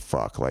 what the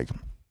fuck? Like,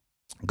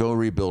 go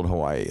rebuild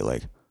Hawaii.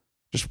 Like,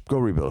 just go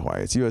rebuild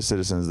Hawaii. It's U.S.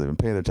 citizens. They've been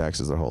paying their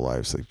taxes their whole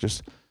lives. Like,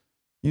 just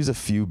use a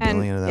few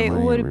billion of that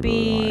money. It would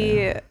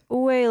be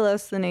way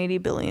less than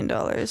 $80 billion.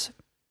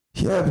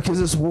 Yeah, because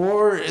this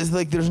war is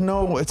like, it's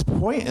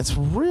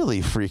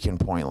really freaking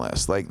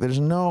pointless. Like,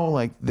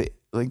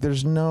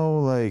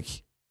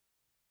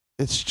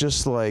 it's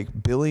just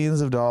like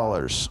billions of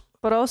dollars.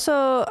 But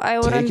also, I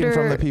would taken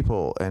from the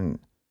people and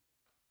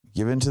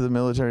given to the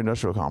military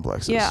industrial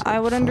complexes. Yeah, I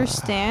would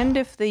understand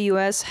if the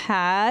U.S.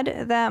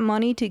 had that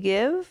money to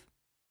give,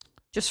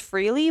 just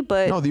freely,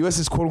 but no, the U.S.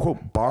 is quote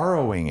unquote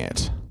borrowing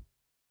it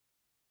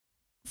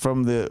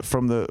from the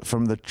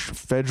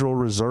Federal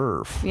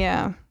Reserve.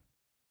 Yeah.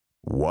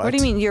 What do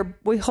you mean?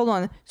 Wait, hold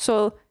on.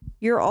 So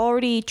you're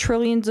already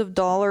trillions of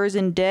dollars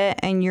in debt,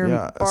 and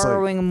you're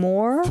borrowing like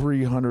more?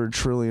 $300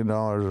 trillion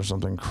or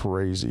something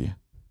crazy.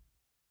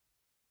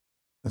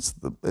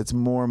 It's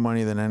more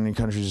money than any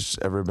country's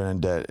ever been in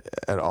debt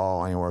at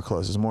all, anywhere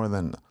close. It's more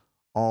than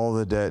all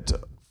the debt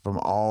from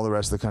all the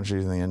rest of the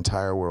countries in the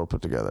entire world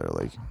put together.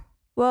 Like,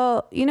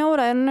 well, you know what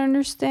I don't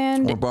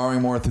understand? We're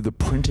borrowing more through the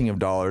printing of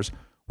dollars,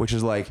 which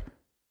is like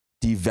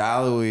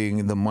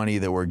devaluing the money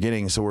that we're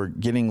getting. So we're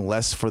getting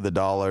less for the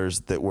dollars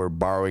that we're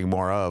borrowing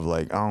more of.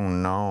 Like, oh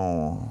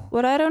no.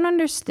 What I don't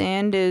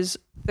understand is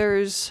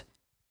there's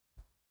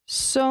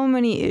so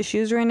many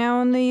issues right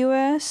now in the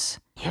US.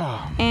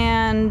 Yeah.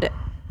 And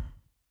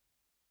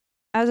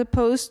as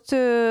opposed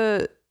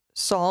to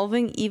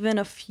solving even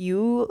a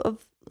few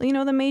of,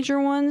 the major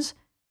ones,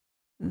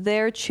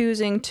 they're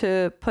choosing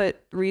to put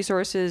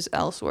resources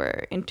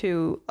elsewhere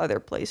into other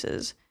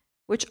places,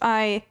 which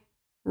I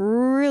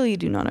really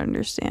do not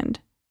understand.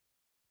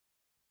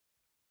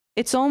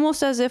 It's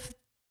almost as if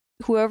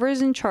whoever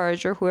is in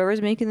charge or whoever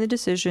is making the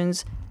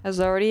decisions has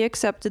already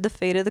accepted the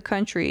fate of the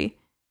country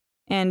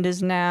and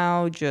is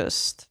now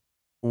just,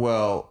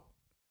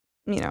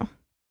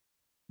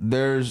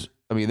 there's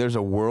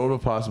a world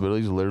of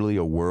possibilities, literally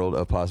a world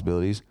of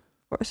possibilities.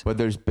 Of course. But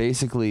there's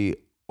basically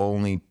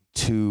only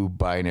two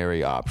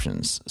binary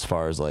options as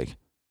far as like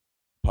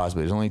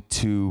possibilities. Only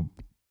two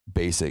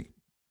basic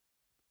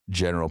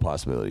general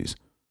possibilities.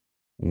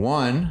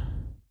 One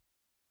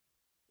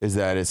is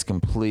that it's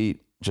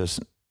complete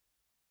just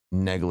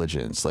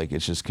negligence. Like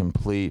it's just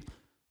complete,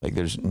 like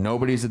there's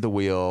nobody's at the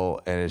wheel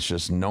and it's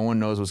just no one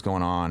knows what's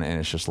going on. And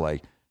it's just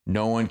like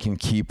no one can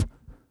keep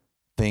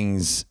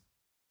things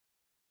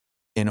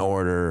in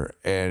order,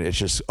 and it's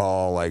just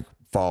all like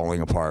falling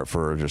apart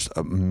for just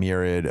a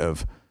myriad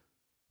of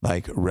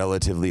like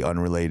relatively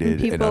unrelated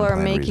and people are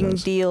making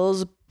reasons.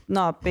 Deals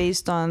not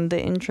based on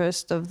the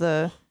interest of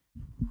the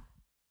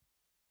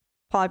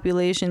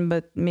population,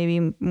 but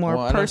maybe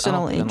more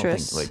personal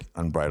interests. I don't think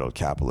like unbridled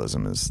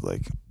capitalism is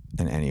like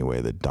in any way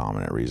the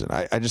dominant reason.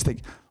 I just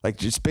think like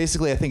just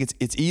basically I think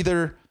it's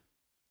either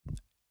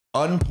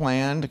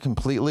unplanned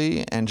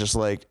completely and just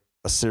like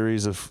a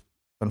series of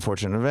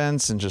unfortunate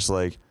events and just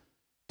like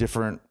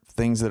different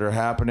things that are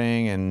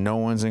happening and no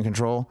one's in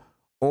control,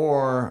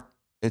 or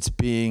it's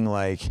being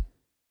like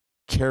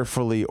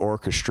carefully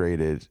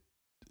orchestrated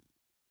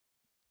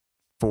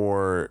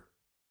for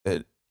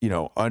it,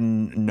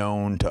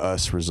 unknown to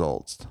us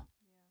results.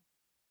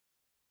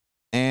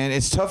 And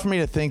it's tough for me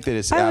to think that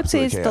it's I would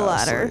say it's chaos. the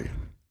latter.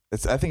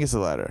 I think it's the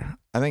latter.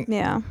 I think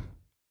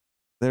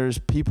there's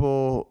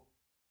people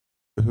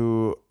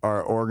who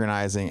are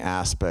organizing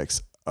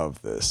aspects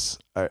of this.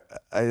 I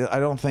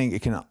don't think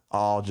it can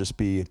all just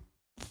be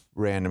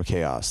random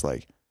chaos.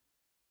 Like,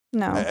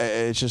 no,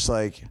 it's just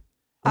like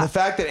the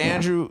fact that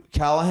Andrew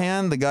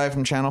Callahan, the guy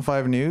from Channel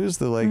 5 News,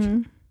 the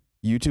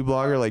YouTube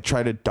blogger, like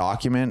tried to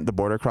document the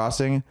border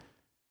crossing,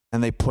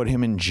 and they put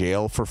him in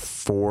jail for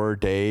 4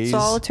 days,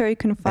 solitary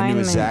confinement, and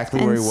knew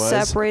exactly where he was,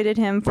 separated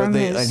him from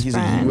his and he's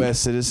friend. a U.S.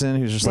 citizen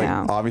who's just like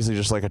obviously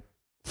just like a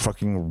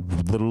fucking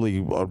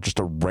literally just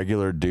a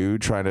regular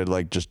dude trying to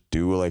like just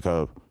do like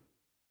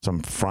some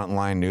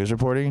frontline news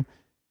reporting,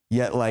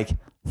 yet like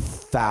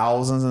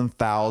thousands and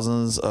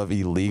thousands of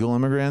illegal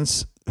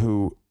immigrants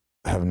who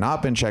have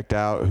not been checked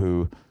out,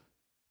 who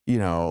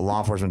law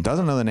enforcement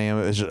doesn't know the name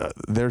of,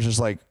 they're just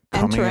like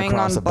coming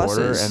across the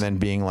border and then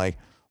being like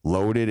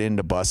loaded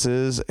into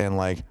buses and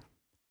like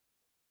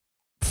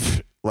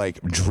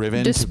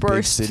driven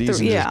dispersed to big cities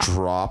and just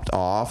dropped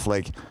off.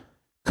 Like,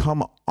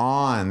 come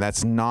on,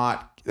 that's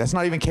not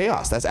even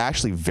chaos. That's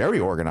actually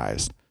very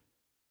organized.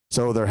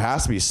 So there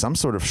has to be some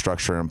sort of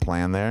structure and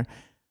plan there.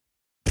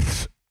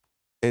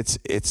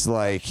 It's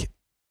like,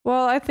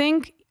 well, I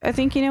think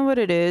you know what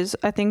it is.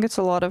 I think it's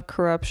a lot of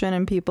corruption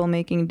and people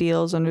making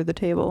deals under the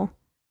table,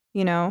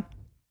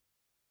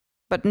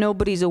 but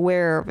nobody's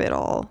aware of it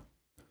all.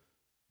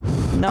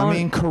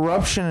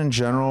 Corruption in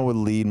general would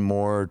lead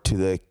more to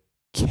the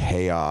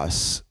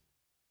chaos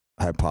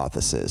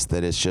hypothesis,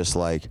 that it's just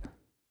like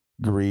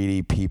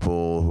greedy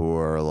people who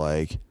are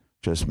like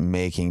just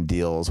making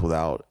deals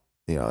without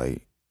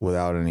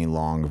any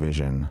long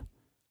vision.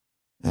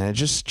 And it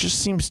just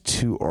seems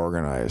too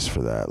organized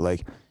for that.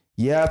 Like,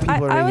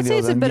 people are making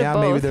deals, and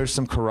maybe there's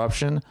some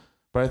corruption,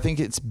 but I think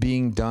it's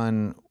being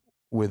done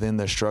within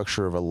the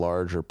structure of a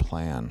larger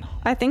plan.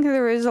 I think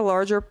there is a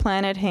larger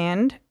plan at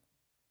hand.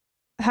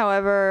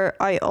 However,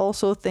 I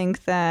also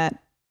think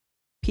that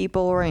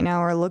people right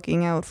now are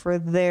looking out for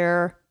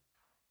their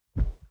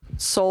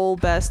sole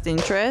best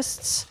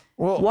interests.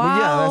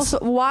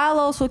 While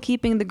also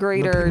keeping the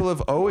greater. But people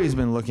have always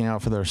been looking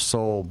out for their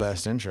sole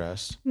best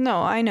interest. No,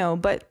 I know,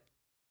 but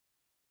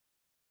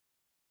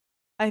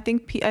I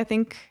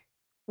think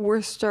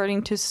we're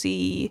starting to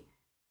see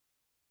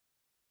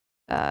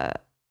the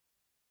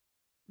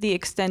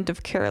extent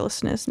of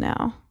carelessness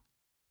now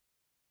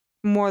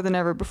more than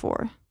ever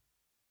before.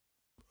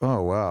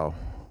 Oh, wow.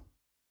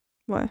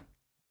 What?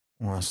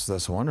 Well,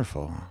 that's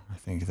wonderful. I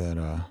think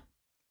that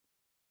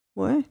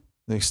What?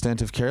 the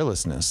extent of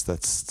carelessness,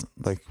 that's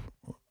like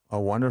a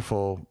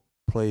wonderful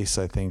place,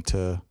 I think,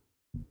 to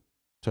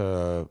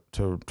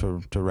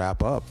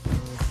wrap up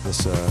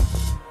this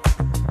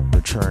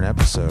return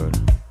episode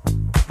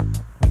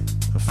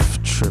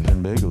of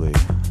Trippin' Bigly.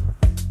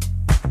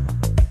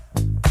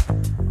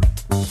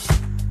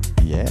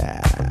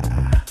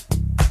 Yeah.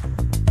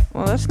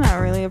 Well, that's not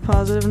really a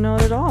positive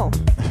note at all.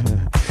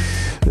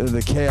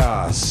 The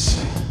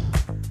chaos.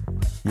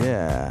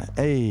 Yeah.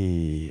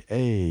 Hey.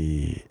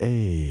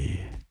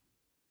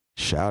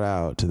 Shout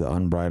out to the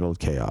unbridled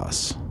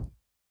chaos.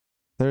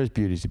 There is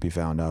beauty to be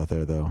found out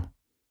there, though.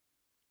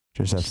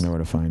 Just have to know where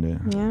to find it.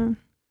 Yeah.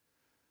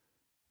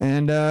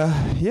 And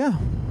yeah,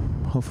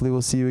 hopefully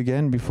we'll see you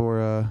again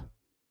before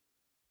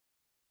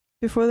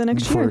the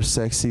next year. Before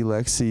sexy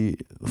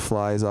Lexi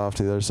flies off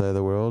to the other side of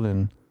the world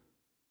and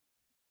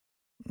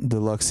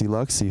the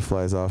Luxy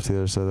flies off to the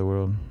other side of the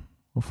world.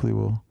 Hopefully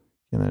we'll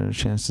get a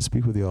chance to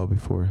speak with you all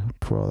before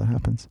all that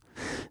happens.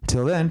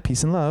 Until then,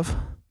 peace and love.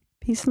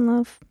 Peace and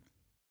love.